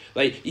is.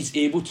 Like, he's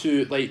able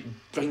to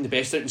bring the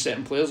best out in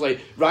certain players.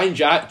 Like Ryan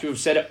Jack, we've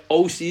said it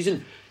all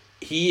season,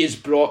 he has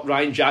brought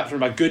Ryan Jack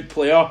from a good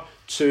player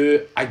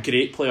to a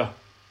great player.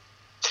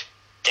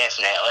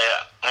 Definitely.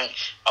 I mean,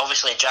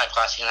 obviously Jack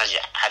last season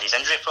had his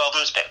injury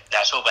problems, but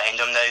that's all behind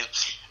him now.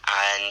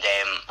 And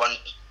one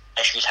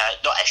thing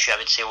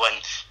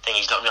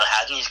he's not really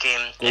had in his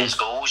game is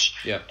goals.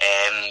 Yeah.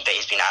 But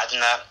he's been adding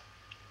that.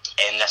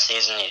 This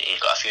season he's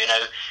got a few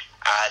now.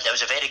 And it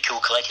was a very cool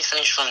collective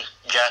finish from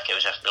Jack. It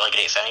was a really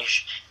great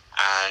finish.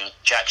 And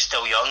Jack's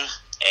still young,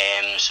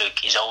 so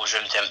he's always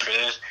room to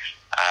improve.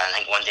 And I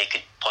think one day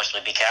could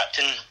possibly be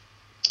captain.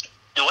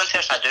 The one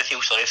person I do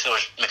feel sorry for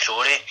is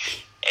McCrory.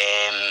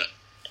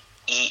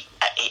 He's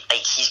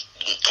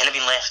kind of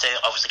been left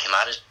out. Obviously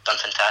Kamara's done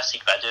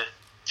fantastic, but I do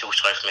feel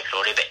sorry for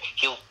McCrory. But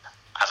he'll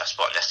have a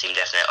spot in this team,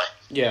 definitely.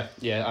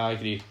 Yeah, I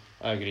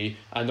agree.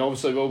 And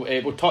obviously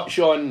we'll touch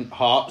on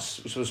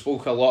Hearts. So we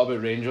spoke a lot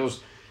about Rangers.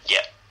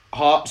 Yeah.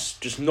 Hearts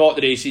just not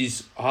the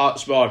races.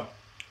 Hearts were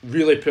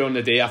really poor on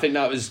the day. I think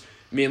that was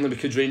mainly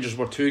because Rangers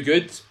were too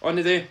good on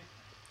the day.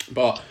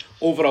 But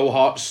overall,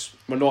 Hearts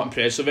were not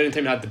impressive.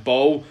 Anytime they had the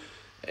ball,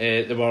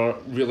 they were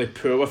really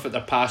poor with it.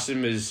 Their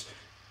passing was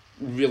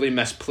really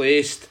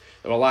misplaced.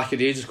 They were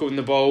lackadaisical in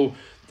the ball.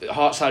 The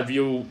Hearts had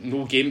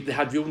no game. They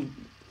had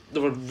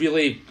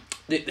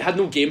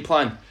no game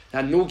plan.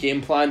 And they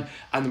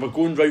were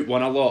going route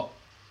one a lot.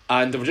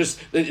 And they were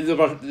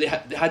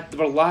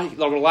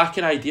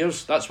lacking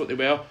ideas. That's what they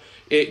were,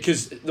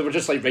 because they were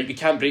just like, right, we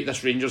can't break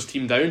this Rangers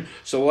team down,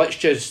 so let's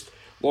just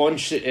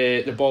launch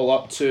the ball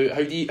up to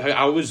I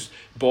always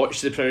botch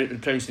the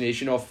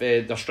pronunciation of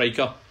their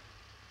striker,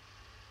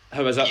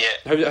 How is it? Yeah.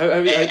 How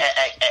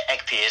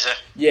Ekpieza.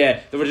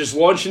 Yeah, they were just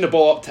launching the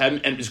ball up to him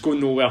and it was going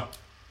nowhere.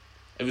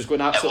 It was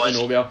going absolutely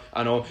nowhere,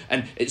 I know.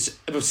 And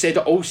we've said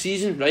it all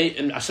season, right?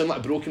 And I sound like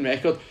a broken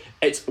record.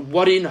 It's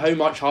worrying how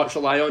much Hearts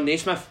rely on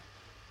Naismith.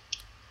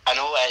 I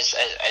know,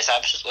 it's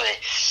absolutely...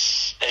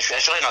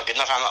 It's really not good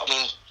enough. I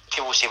mean,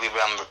 people say we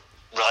rely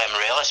on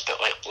Morelos, but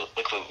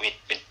we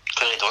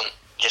clearly don't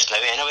just now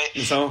anyway.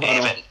 So, I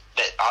know.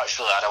 But Hearts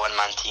really are a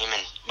one-man team,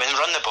 and when they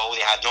were on the ball,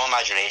 they had no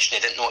imagination.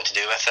 They didn't know what to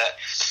do with it.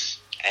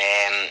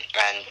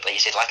 And like you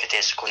said,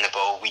 Lacazette on the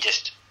ball,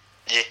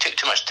 they took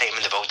too much time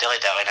on the ball,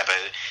 dilly-dallying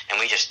about, and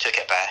we just took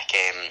it back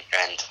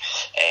and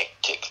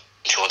took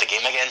control of the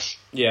game again.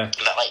 Yeah.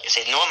 But like I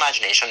said, no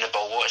imagination on the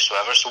ball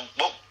whatsoever. So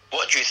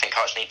what do you think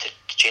Hearts need to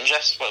change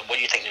this? What do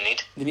you think they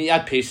need? They need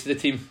to add pace to the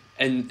team,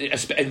 and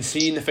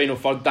seeing the final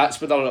third, that's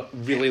what they're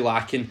really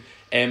lacking.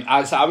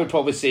 I would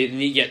probably say they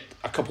need to get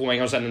a couple of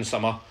wingers in the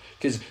summer,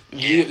 because when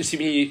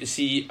you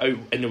see out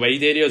in the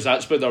wide areas,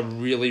 that's where they're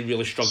really,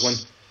 really struggling.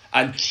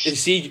 And you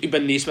see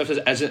when Naismith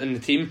isn't in the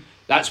team,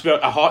 that's where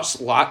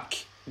Hearts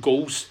lack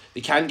goals.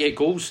 They can't get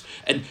goals,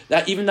 and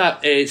that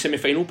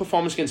semi-final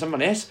performance against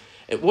Inverness,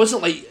 it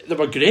wasn't like they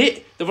were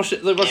great. They were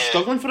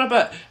struggling for a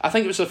bit. I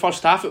think it was the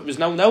first half. It was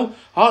 0-0.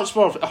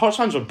 Hearts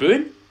fans were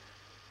booing.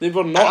 They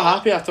were not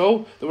happy at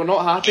all. They were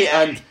not happy,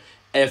 and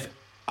if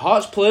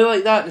Hearts play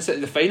like that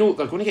in the final,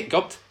 they're going to get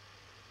gubbed.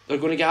 They're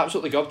going to get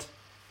absolutely gubbed.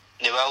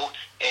 They will.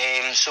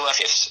 So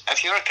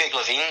if you're Craig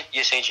Levein,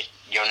 you said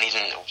you're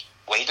needing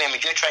wide men,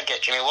 would you try and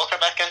get Jimmy Walker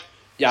back in?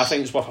 Yeah, I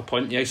think it's worth a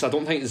punt. Yeah, because I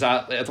don't think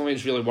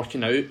it's really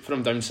working out for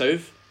him down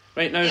south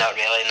right now. Not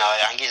really. No,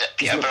 I think he's at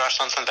Peterborough or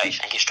something, but I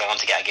think he's struggling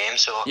to get a game.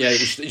 So yeah,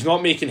 he's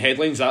not making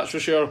headlines, that's for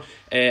sure.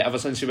 Ever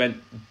since he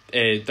went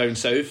down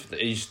south,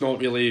 he's not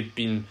really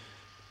been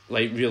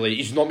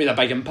he's not made a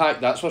big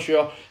impact, that's for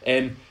sure.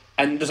 And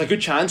there's a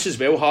good chance as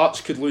well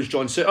Hearts could lose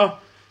John Souttar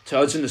to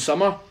us in the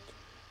summer.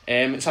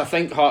 So I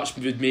think Hearts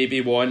would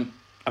maybe want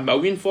 $1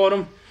 million for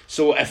him.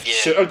 So if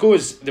Souttar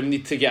goes, they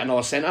need to get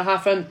another centre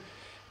half in.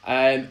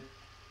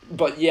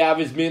 But yeah, I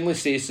would mainly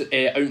say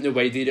out in the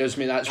wide areas. I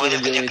mean, that's where they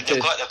really need to.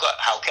 They've got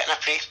Halkett in a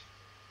pre.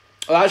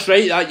 Oh, that's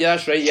right.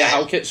 That's right. Yeah,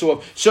 Halkett. So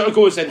if Souttar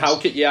goes, then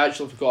Halkett. Yeah, I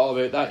actually forgot all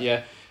about that.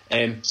 Yeah.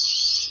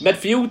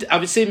 Midfield, I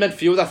would say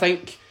midfield. I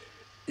think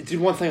the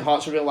one thing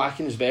Hearts are really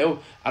lacking as well,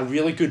 a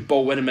really good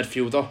ball winning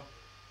midfielder.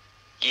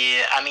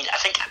 Yeah, I mean, I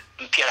think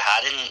Peter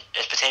Haddon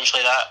is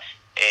potentially that.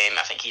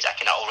 I think he's a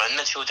kind of all-round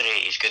midfielder.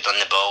 He's good on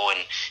the ball and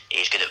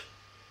he's good at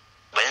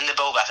winning the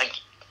ball. But I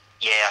think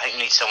we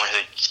need someone who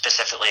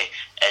specifically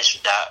is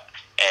that,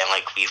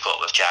 like we've got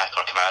with Jack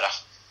or Kamara.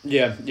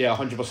 Yeah,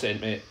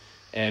 100%,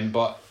 mate.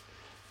 But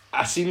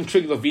I seen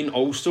Craig Levein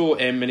also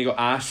when he got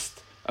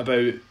asked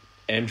about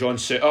John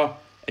Souttar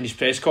in his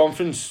press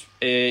conference.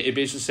 He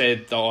basically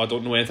said, "Oh, I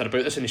don't know anything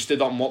about this," and he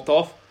stood up and walked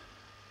off.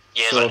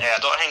 Yeah, so, I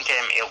don't think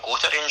he'll go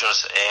to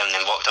Rangers and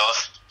then walked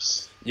off.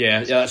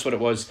 Yeah, that's what it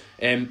was.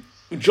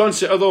 John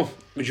Souttar though,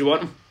 would you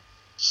want him?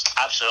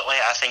 Absolutely,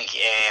 I think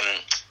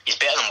he's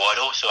better than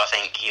Waddle, so I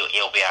think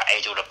he'll be an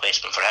ideal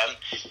replacement for him.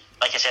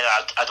 Like I said,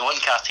 I'd want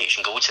Kartich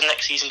and Goldson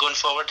next season going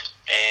forward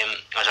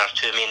as our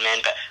two main men,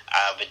 but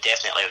I would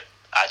definitely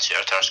add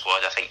Souttar to our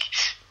squad. I think,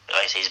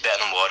 like I say, he's better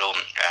than Waddle,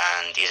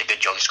 and he's a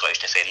good young Scottish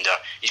defender.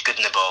 He's good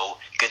in the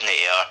ball, good in the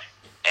air,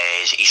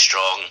 he's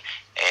strong,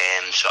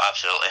 so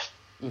absolutely.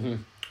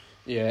 Mm-hmm.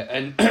 Yeah,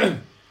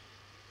 and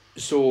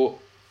so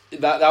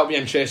that'll be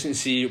interesting to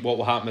see what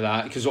will happen with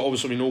that, because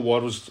obviously we know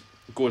Waddle's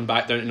going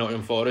back down to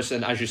Nottingham Forest,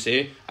 and as you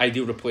say,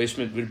 ideal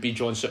replacement would be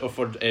John Souttar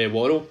for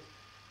Waddle.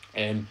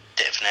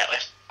 Definitely.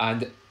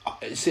 And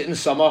in the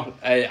summer,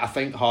 I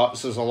think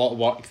Hearts, there's a lot of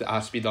work that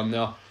has to be done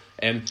there.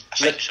 I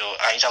think so.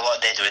 I think there's a lot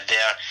of deadwood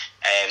there.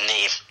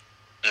 Need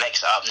to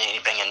mix it up, need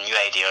to bring in new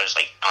ideas,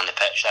 like on the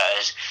pitch, that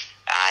is.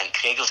 And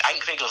Craig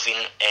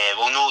Levein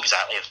will know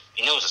exactly.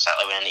 He knows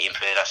exactly when he need to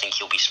improve. I think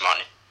he'll be smart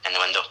in the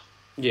window.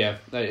 Yeah,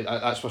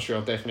 that's for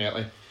sure,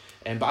 definitely.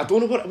 But I don't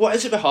know what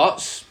is it with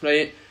Hearts,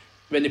 right?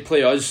 When they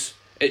play us,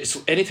 it's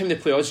anytime they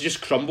play us, they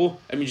just crumble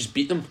and we just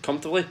beat them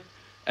comfortably.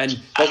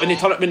 But when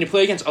they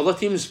play against other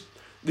teams,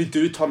 they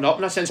do turn up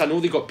in a sense. I know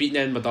they got beaten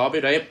in Derby,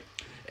 right?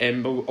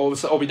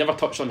 But we never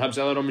touched on Hibs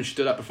earlier on. We should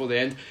do that before the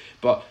end.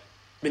 But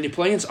when they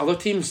play against other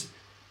teams,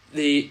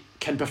 they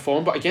can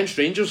perform. But against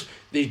Rangers,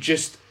 they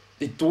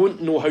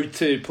don't know how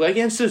to play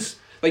against us.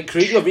 Like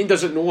Craig Levein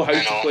doesn't know how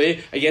to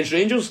play against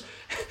Rangers.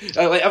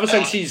 Like ever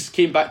since he's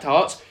came back to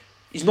Hearts,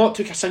 he's not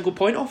took a single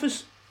point off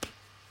us.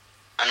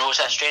 I know it's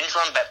a strange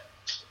one, but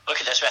look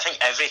at this way. I think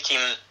every team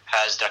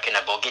has their kind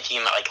of bogey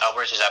team. Like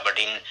ours is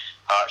Aberdeen,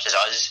 Hearts is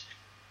us.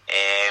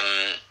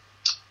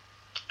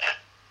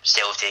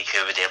 Celtic,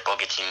 who would their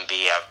bogey team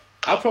be?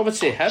 I'll probably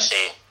say Hibs.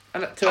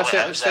 To a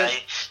certain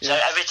extent. So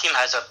every team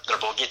has their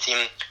bogey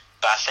team,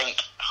 but I think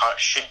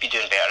Hearts should be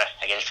doing better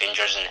against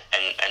Rangers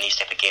in these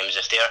type of games.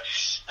 If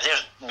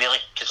they're really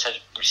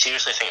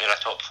seriously think they're a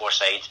top 4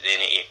 side, they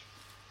need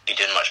to be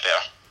doing much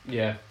better.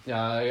 Yeah,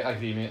 I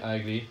agree, mate. I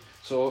agree.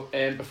 So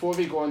before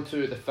we go on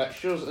to the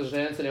fixtures, is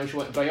there anything else you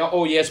want to bring up?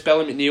 Oh yes,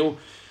 Billy McNeil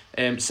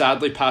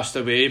sadly passed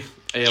away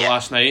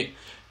last night.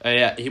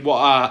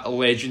 What a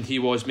legend he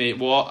was, mate.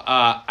 What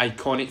a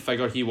iconic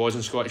figure he was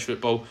in Scottish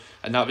football,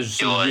 and that was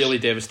some really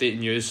devastating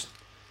news.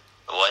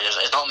 Well,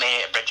 there's not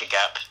many to bridge a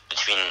gap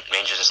between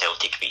Rangers and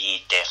Celtic, but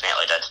he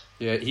definitely did.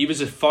 Yeah, he was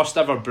the first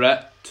ever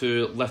Brit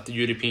to lift the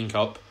European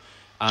Cup.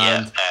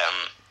 And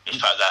he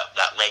was part of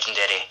that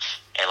legendary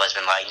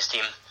Lisbon Lions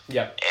team.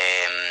 Yeah.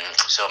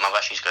 So my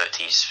wishes go out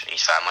to his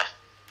family.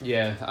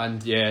 Yeah,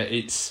 and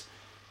it's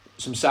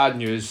some sad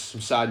news,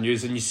 and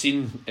you've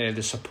seen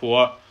the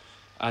support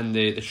and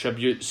the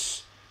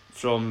tributes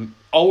from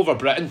all over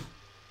Britain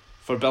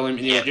for Billy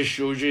McNeill. It just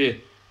shows you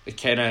the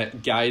kind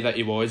of guy that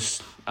he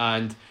was,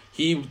 and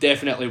he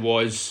definitely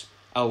was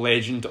a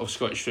legend of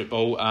Scottish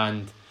football,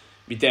 and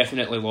we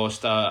definitely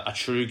lost a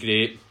true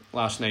great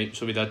last night.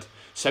 So we did.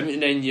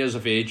 79 years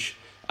of age,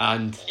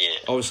 and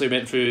obviously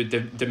went through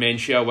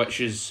dementia,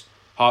 which is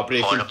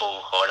heartbreaking.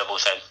 Horrible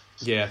thing.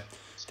 Yeah,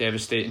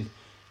 devastating.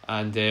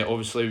 And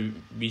obviously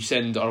we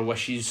send our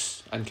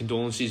wishes and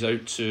condolences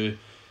out to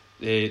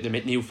the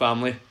McNeill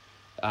family.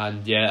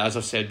 And yeah, as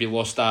I've said, we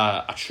lost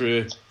a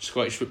true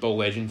Scottish football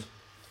legend.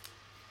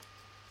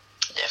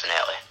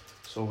 Definitely.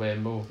 So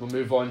we'll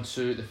move on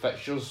to the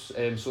fixtures.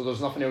 So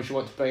there's nothing else you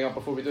want to bring up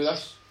before we do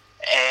this?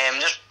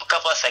 Just a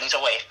couple of things I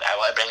want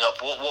to bring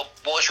up. What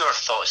was your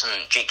thoughts on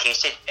Jake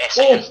Casey?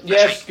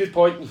 Yes, good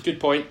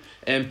point.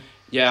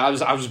 Yeah, I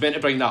was meant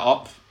to bring that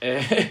up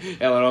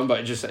earlier on,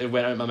 but it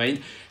went out of my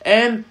mind.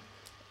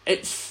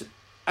 It's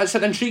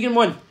an intriguing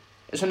one.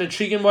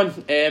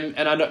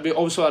 And I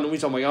know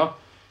he's a winger.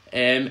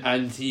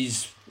 And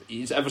he's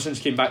ever since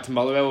he came back to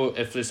Motherwell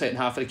for the second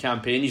half of the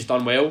campaign, he's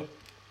done well.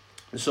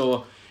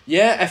 So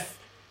yeah, if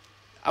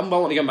I'm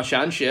willing to give him a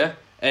chance, yeah.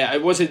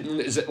 It wasn't.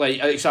 Is it like?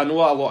 I know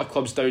a lot of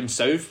clubs down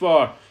south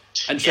were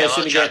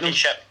interested in getting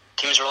him.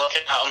 Teams were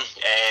looking at him.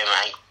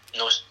 I think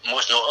most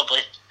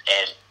notably,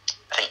 I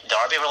think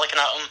Derby were looking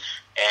at him.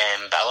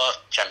 But a lot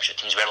of Championship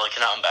teams were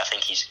looking at him. But I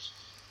think he's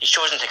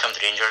chosen to come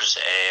to Rangers.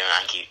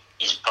 I think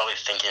he's probably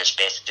thinking it's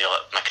best to do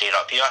my career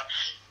up here.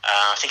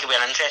 I think it'll be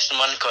an interesting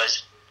one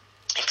because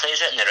he plays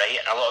it in the right,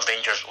 and a lot of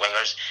Rangers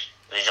wingers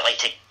they like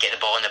to get the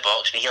ball in the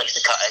box, but he likes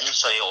to cut in,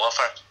 so he'll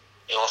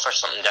offer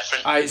something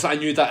different. It's a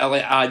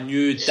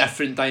new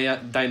different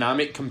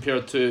dynamic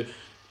compared to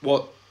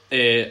what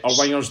our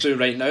wingers do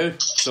right now.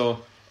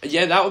 So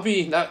yeah, that would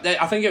be that.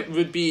 I think it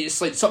would be.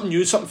 It's like something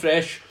new, something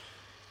fresh,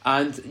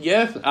 and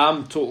yeah,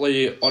 I'm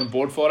totally on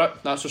board for it.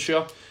 That's for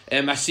sure.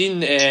 I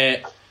seen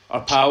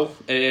our pal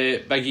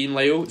Big Ian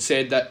Lyle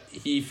said that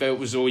he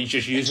felt as though he's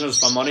just using us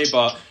for money,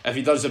 but if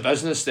he does the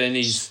business, then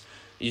he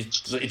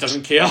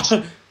doesn't care.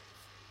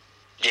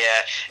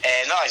 Yeah,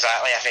 not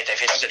exactly. If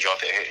he does the job,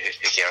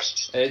 who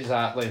cares?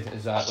 Exactly.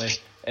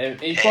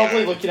 He's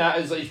probably looking at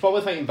it, he's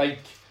probably thinking big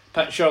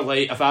picture,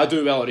 like if I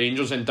do well at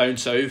Rangers and down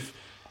south,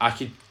 I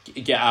could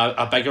get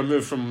a bigger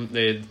move from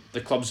the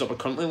clubs that were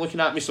currently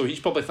looking at me. So he's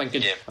probably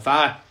thinking, if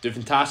I do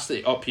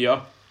fantastic up here,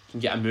 I can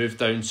get a move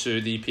down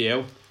to the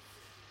EPL.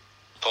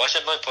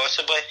 Possibly.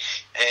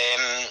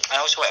 I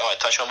also want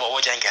to touch on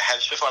what do you think of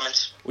Hibs'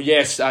 performance? Well,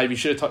 yes, we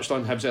should have touched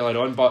on Hibs earlier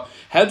on, but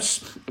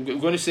Hibs, I'm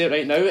going to say it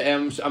right now,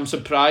 I'm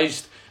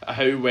surprised at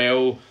how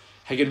well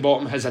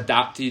Higginbottom has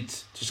adapted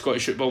to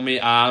Scottish football,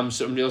 mate. I'm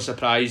really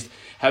surprised.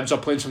 Hibs are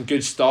playing some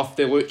good stuff.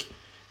 They look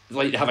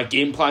like they have a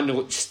game plan. They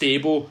look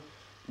stable.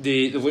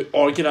 They look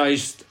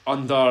organised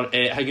under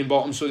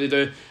Higginbottom, so they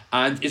do.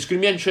 And it's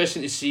going to be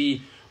interesting to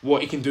see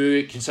what he can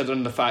do,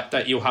 considering the fact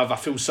that he'll have a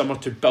full summer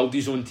to build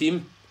his own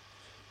team.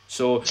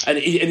 So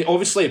and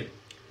obviously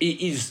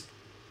he's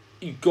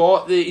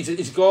got the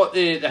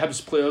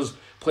Hibs players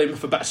playing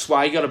with a bit of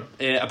swagger, a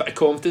bit of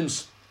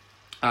confidence,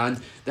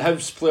 and the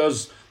Hibs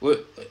players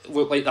look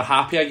like they're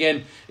happy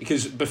again,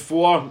 because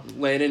before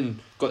Lennon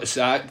got the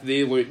sack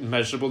they looked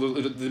miserable.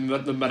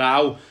 The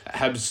morale at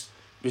Hibs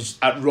was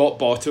at rock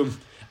bottom,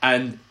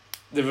 and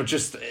it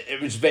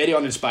was very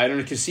uninspiring.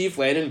 You could see if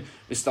Lennon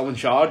was still in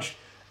charge,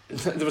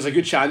 there was a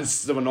good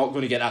chance they were not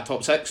going to get that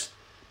top six.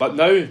 But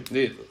now,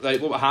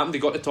 look what happened. They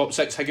got the top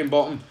six.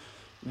 Higginbottom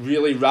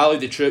really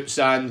rallied the troops,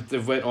 and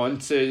they've went on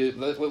to.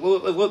 They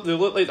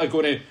look like they're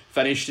going to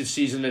finish the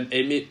season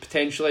in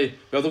potentially.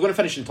 Well, they're going to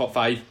finish in top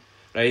 5,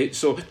 right?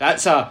 So I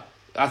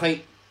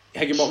think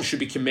Higginbottom should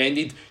be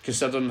commended,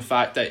 considering the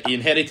fact that he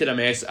inherited a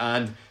mess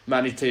and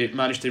managed to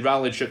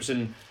rally the troops,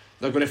 and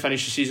they're going to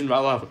finish the season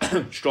rather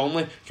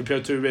strongly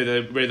compared to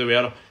where they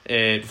were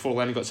before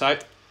Lennon got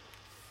sacked.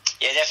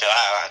 Yeah, definitely.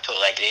 I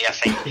totally agree. I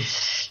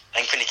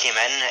think when he came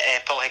in,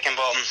 Paul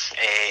Higginbottom,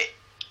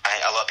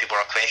 a lot of people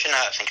were questioning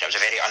that. I think it was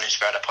a very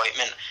uninspired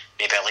appointment,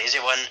 maybe a lazy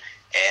one,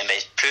 but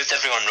he's proved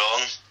everyone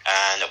wrong,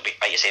 and it'll be,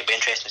 like you say, it'll be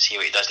interesting to see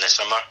what he does in the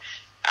summer.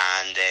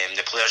 And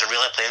the players are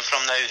really playing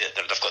for him now.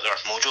 They've got their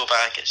mojo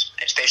back,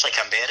 especially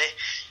Canberra,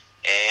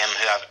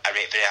 who I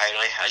rate very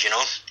highly, as you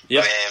know.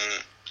 Yeah.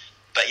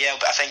 But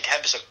I think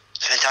Hibs a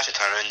fantastic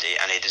turnaround,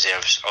 and he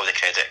deserves all the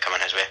credit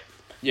coming his way.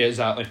 Yeah,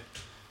 exactly.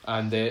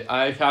 And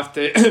I have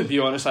to be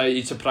honest,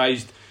 he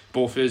surprised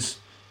both of us,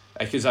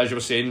 because as you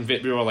were saying, we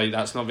were like,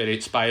 that's not very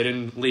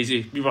inspiring,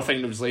 lazy. We were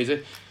thinking it was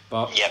lazy,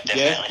 but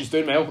yeah, he's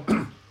doing well.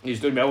 He's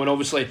doing well, and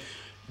obviously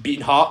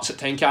beating Hearts at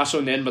Tynecastle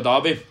and then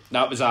Derby.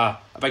 That was a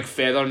big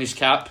feather in his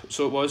cap,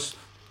 so it was.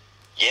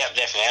 Yeah,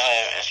 definitely.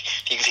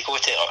 If you go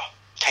to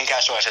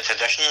Tynecastle, it's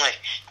traditionally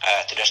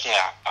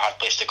a hard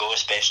place to go,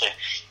 especially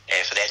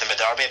for the Edinburgh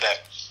Derby.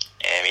 But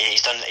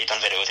he's done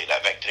very well to get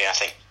that victory. I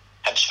think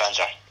Hibs fans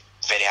are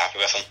very happy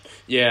with him.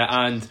 Yeah,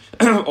 and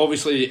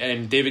obviously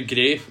David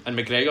Gray and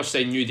McGregor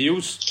signed new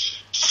deals.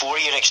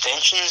 4-year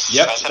extensions.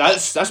 Yep,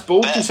 that's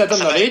bold considering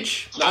their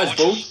age. That is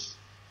bold.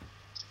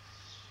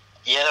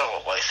 Yeah, they're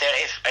what,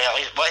 30?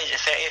 What is it,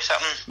 30 or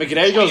something?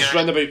 McGregor's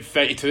round about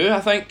 32, I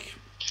think.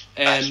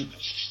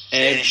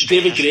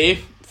 David Gray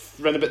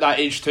round about that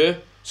age too.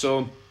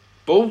 So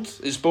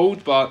it's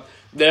bold, but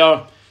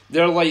they're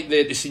like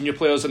the senior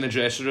players in the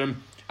dressing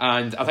room.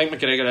 And I think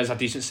McGregor is a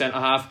decent centre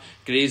half.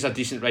 Gray's a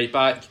decent right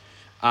back,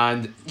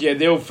 and yeah,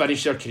 they'll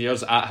finish their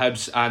careers at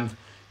Hibs. And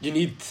you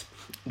need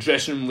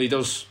dressing room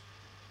leaders.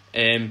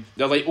 They're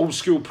like old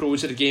school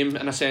pros of the game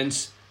in a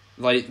sense.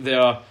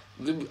 They're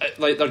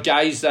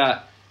guys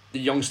that the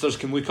youngsters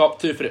can look up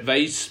to for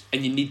advice,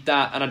 and you need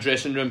that in a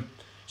dressing room.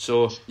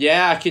 So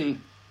yeah,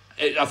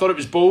 I thought it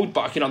was bold,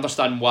 but I can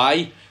understand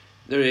why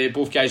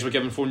both guys were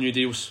given 4 new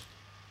deals.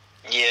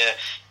 Yeah.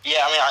 I mean,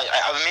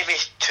 I would maybe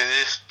 2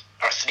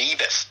 or 3,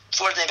 but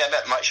 4 is maybe a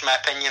bit much in my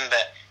opinion.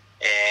 But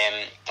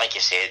like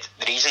you said,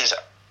 the reasons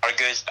are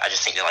good. I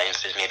just think the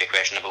length is maybe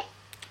questionable.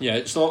 Yeah,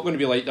 it's not going to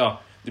be like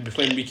that. They'll be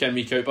playing week in,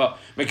 week out. But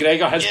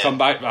McGregor, his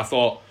comeback, I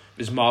thought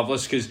was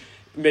marvellous, because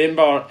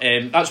remember,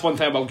 that's one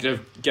thing I will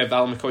give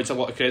Alan McCoist a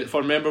lot of credit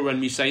for. Remember when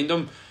we signed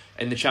him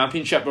in the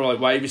Championship, we were like,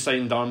 why are we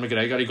signing Darren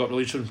McGregor? He got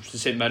released from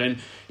St Mirren.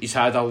 He's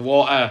had a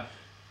lot of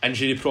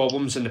injury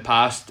problems in the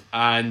past,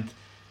 and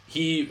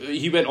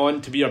he went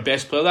on to be our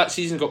best player that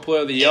season, got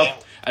player of the year,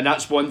 and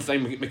that's one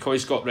thing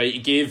McCoist got right. He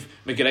gave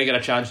McGregor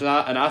a chance of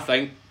that, and I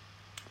think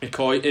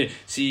McGregor,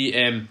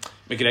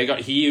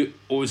 he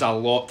owes a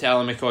lot to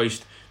Alan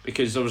McCoist,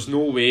 because there was no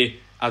way,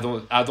 I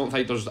don't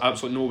think there's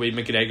absolutely no way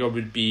McGregor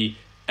would be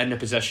in the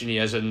position he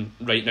is in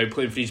right now,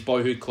 playing for his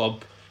boyhood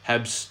club,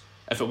 Hibs,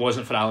 if it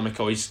wasn't for Alan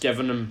McCoist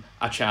giving him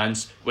a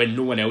chance when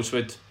no one else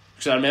would.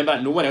 Because I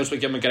remember no one else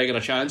would give McGregor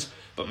a chance,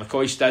 but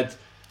McCoist did,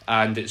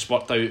 and it's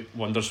worked out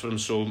wonders for him.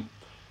 So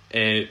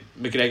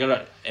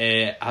McGregor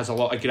has a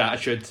lot of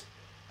gratitude,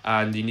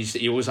 and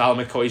he owes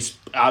Alan McCoist,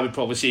 I would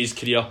probably say, his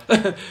career. Yeah,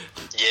 I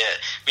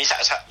mean,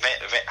 it's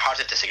hard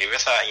to disagree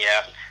with that.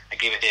 Yeah, I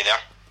agree with you there.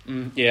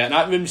 Yeah,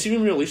 and when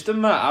we released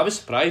him, I was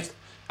surprised.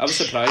 I was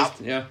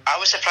surprised. I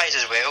was surprised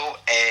as well,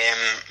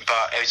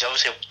 but it was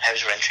obviously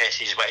Hibs were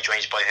interested. He wanted to join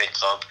his boyhood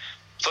club.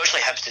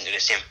 Fortunately, Hibs didn't do the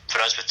same for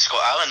us with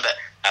Scott Allen, but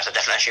that's a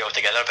different issue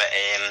altogether. But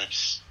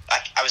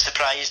I was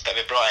surprised, but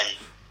we brought in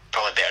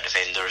probably better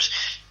defenders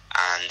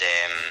and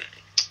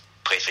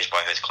played for his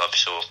boyhood club.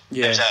 So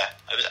it was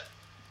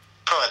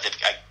probably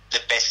the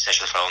best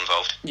decision for all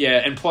involved.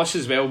 Yeah, and plus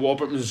as well,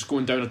 Warburton's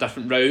going down a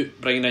different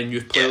route, bringing in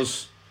youth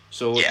players.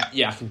 So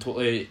I can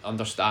totally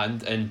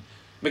understand. And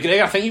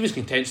McGregor, I think he was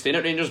content staying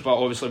at Rangers, but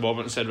obviously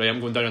Warburton said, right, I'm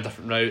going down a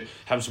different route,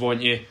 Hibs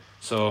want you.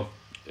 So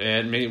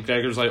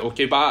McGregor's like,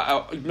 okay,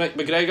 but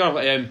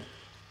McGregor,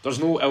 there's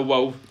no ill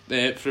will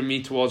from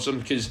me towards him,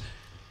 because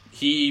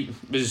he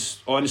was,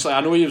 honestly,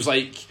 I know he was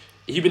like,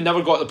 he would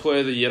never got the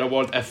Player of the Year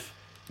award if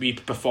we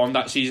performed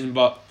that season,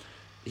 but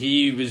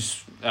he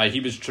was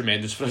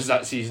tremendous for us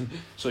that season.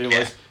 So he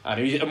was,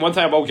 and one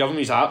thing I will give him,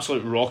 he's an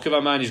absolute rock of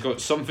a man. He's got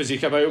some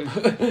physique about him.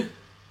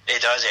 He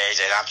does, he's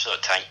an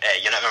absolute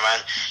unit of a man,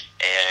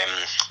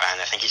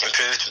 and I think he's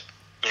improved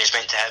when he's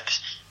went to Hibs,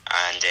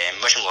 and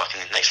wish him luck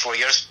in the next 4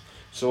 years.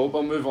 So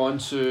we'll move on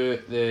to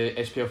the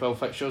SPFL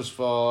fixtures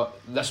for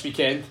this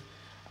weekend,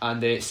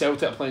 and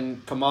Celtic are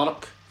playing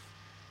Kilmarnock.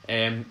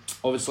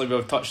 Obviously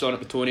we've touched on it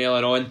with Tony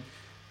earlier on.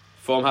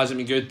 Form hasn't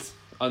been good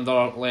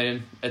under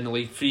Lennon in the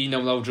league.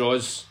 3-0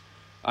 draws.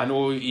 I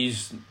know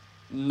he's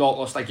not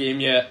lost a game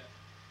yet,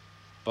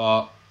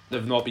 but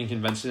they've not been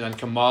convincing. And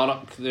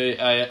Kilmarnock,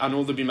 I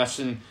know they'll be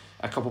missing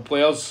a couple of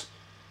players,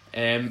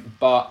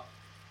 but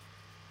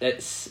I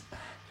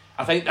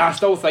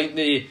still think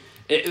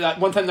that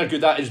one thing they're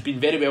good at is being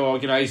very well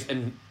organised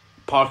and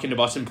parking the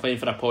bus and playing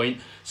for a point.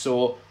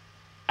 So,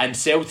 and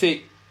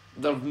Celtic,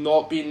 they've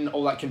not been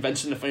all that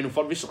convincing in the Final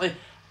Four recently.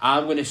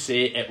 I'm going to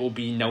say it will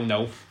be 0-0.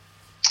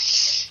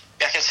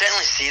 Yeah, I can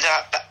certainly see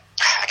that, but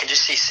I can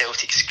just see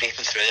Celtic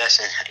scraping through this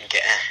and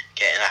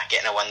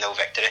getting a 1-0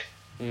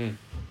 victory.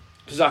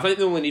 Because I think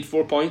they only need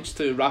 4 points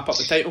to wrap up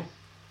the title.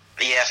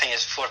 Yeah, I think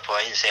it's 4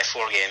 points,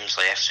 4 games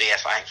left. So yeah,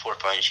 I think 4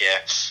 points,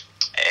 yeah.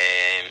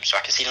 So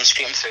I can see them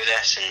scraping through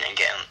this and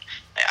getting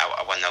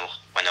a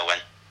 1-0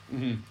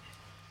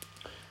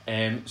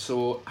 win.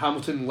 So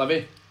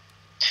Hamilton-Livy.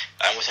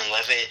 I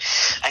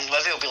think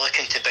Livy will be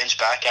looking to bounce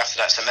back after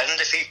that St Mirren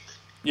defeat.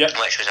 Yep.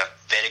 Which was a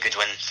very good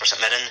win for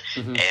St Mirren,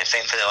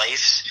 fighting for their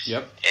lives.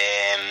 Yep.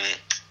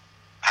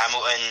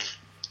 Hamilton,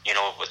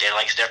 with their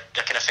lives,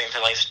 they're kind of fighting for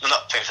their lives. No,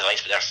 not fighting for their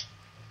lives, but they're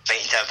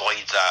fighting to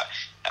avoid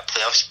that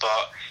playoff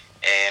spot.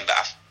 But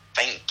I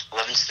think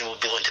Livingston will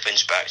be looking to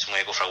bounce back, so I'm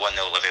going to go for a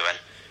 1-0 Livy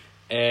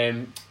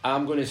win.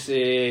 I'm going to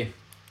say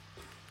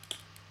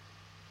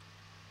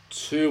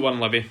 2-1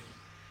 Livy.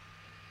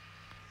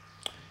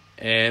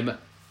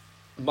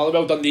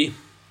 Motherwell Dundee.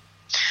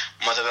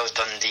 Motherwell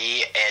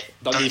Dundee.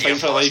 Dundee fighting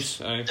for their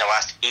lives. Aye. The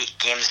last 8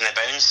 games in the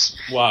bounce.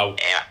 Wow.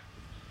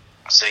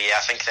 So yeah,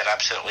 I think they're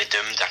absolutely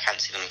doomed. I can't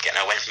see them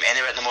getting a win from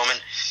anywhere at the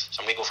moment.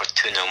 So I'm going to go for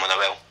 2-0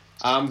 Motherwell.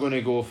 I'm going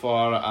to go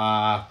for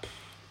a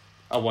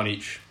 1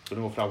 each. I'm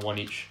going to go for a 1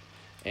 each.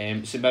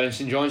 St Mirren,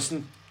 St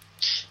Johnstone.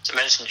 St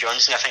Mirren, St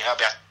Johnstone, I think that'll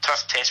be a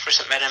tough test for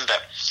St Mirren,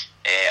 but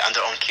under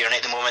Owen Kearney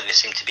at the moment, they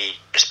seem to be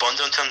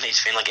responding to him. He's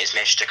finally get his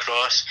message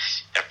across.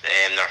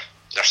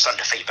 They're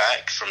starting to fight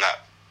back from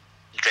that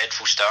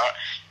dreadful start.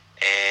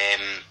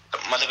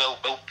 But Motherwell,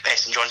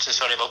 St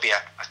Johnstone, will be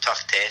a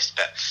tough test,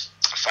 but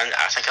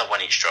I think a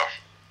 1 each draw.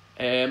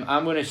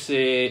 I'm going to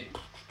say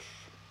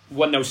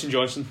 1-0 St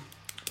Johnstone.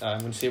 I'm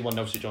going to say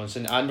 1-0 St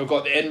Johnstone. And we've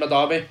got the Edinburgh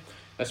Derby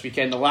this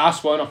weekend, the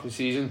last one of the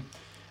season,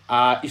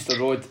 at Easter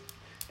Road.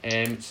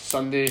 It's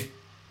Sunday,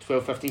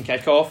 12:15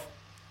 kick-off.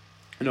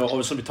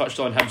 Obviously we touched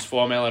on Hibs'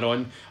 form earlier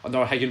on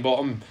under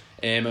Higginbottom,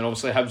 and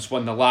obviously Hibs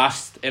won the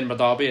last Edinburgh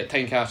Derby at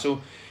Tynecastle.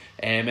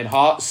 And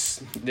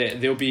Hearts,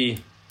 they'll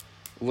be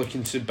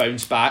looking to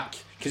bounce back,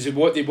 because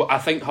I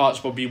think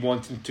Hearts will be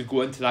wanting to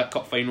go into that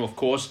cup final. Of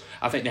course,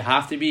 I think they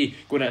have to be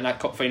going into that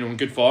cup final in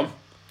good form.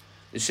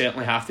 They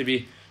certainly have to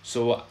be.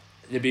 So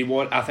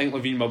I think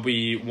Levine will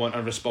be wanting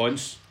a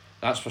response.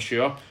 That's for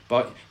sure.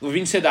 But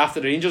Levine said after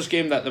the Rangers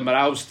game that the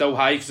morale's still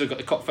high because they've got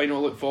the cup final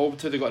to look forward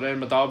to. They've got the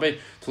Edinburgh Derby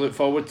to look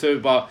forward to.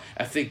 But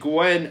if they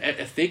go into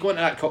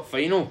that cup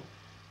final,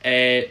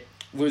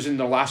 losing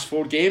their last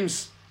 4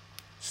 games,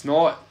 it's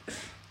not.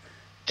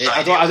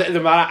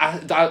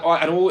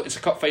 I know it's a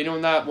cup final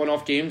in that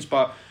one-off games,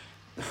 but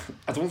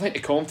I don't think the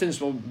confidence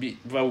will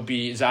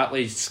be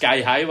exactly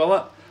sky high, will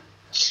it?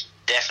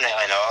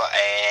 Definitely not.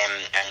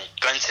 And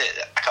going to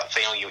a cup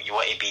final, you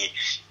want to be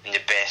in the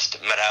best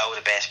morale,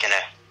 the best kind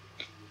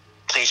of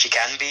place you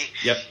can be.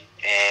 Yep.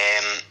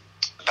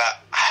 But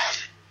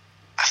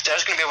if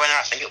there's going to be a winner,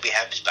 I think it'll be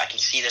Hibs. But I can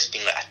see this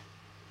being like a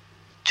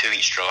 2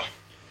 each draw.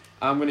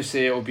 I'm going to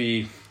say it'll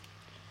be.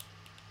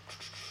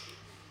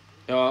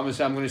 I'm going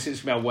to say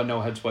it's going to be a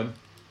 1-0 Hibs win.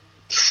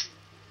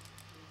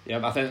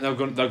 Yeah, I think they're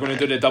going to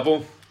do the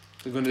double.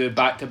 They're going to do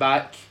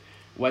back-to-back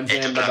wins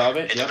in the Derby.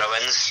 Edinburgh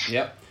wins.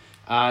 Yep.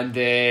 And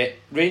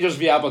Rangers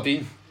v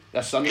Aberdeen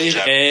this Sunday.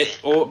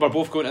 We're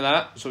both going to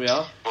that, so we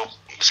are. Well,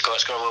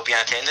 Scott will be in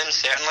attendance,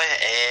 certainly.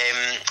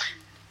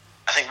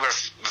 I think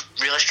we've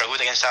really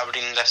struggled against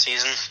Aberdeen this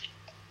season,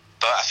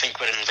 but I think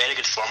we're in very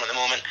good form at the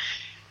moment.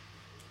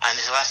 And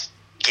it's the last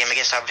game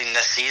against Aberdeen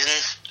this season,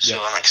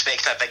 so I'm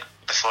expecting a big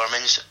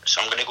performance.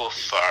 So I'm going to go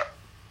for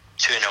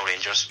 2-0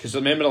 Rangers. Because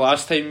remember the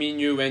last time me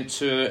and you went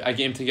to a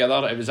game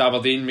together, it was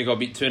Aberdeen, we got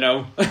beat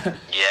 2-0.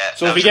 Yeah.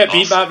 So if we get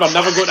beat back, we're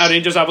never going to a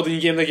Rangers Aberdeen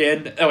game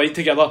again,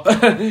 together. I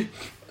know.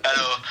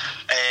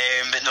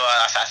 But no,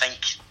 I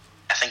think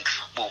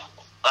well,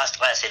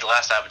 let's say the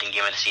last Aberdeen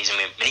game of the season,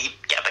 we need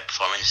to get a big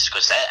performance,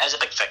 because it is a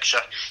big fixture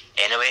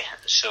anyway.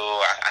 So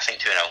I think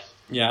 2-0.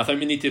 Yeah, I think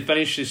we need to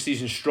finish the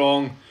season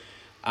strong,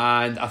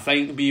 and I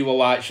think we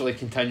will actually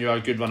continue our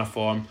good run of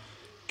form,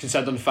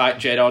 considering the fact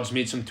Gerrard's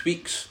made some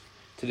tweaks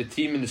to the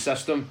team and the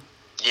system.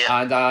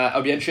 Yeah. And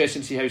it'll be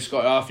interesting to see how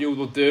Scott Arfield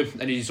will do,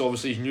 and he's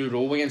obviously his new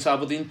role against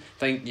Aberdeen. I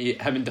think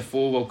him and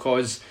Defoe will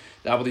cause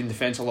the Aberdeen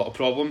defence a lot of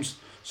problems.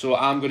 So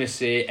I'm going to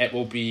say it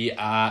will be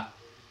a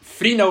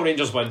 3-0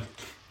 Rangers win.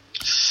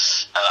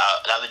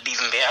 That would be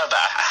even better, but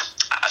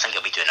I think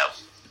it'll be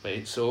 2-0.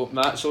 Right, so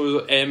Matt,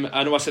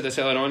 I know I said this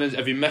earlier on,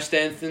 have you missed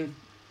anything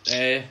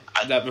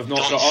that we've not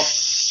brought up? I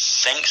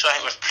think so. I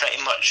think we've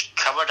pretty much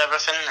covered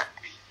everything.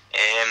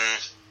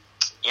 I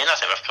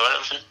think we've covered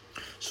everything.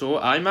 So,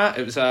 Matt,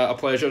 it was a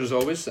pleasure as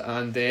always,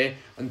 and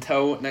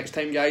until next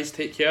time, guys,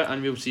 take care,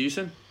 and we'll see you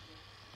soon.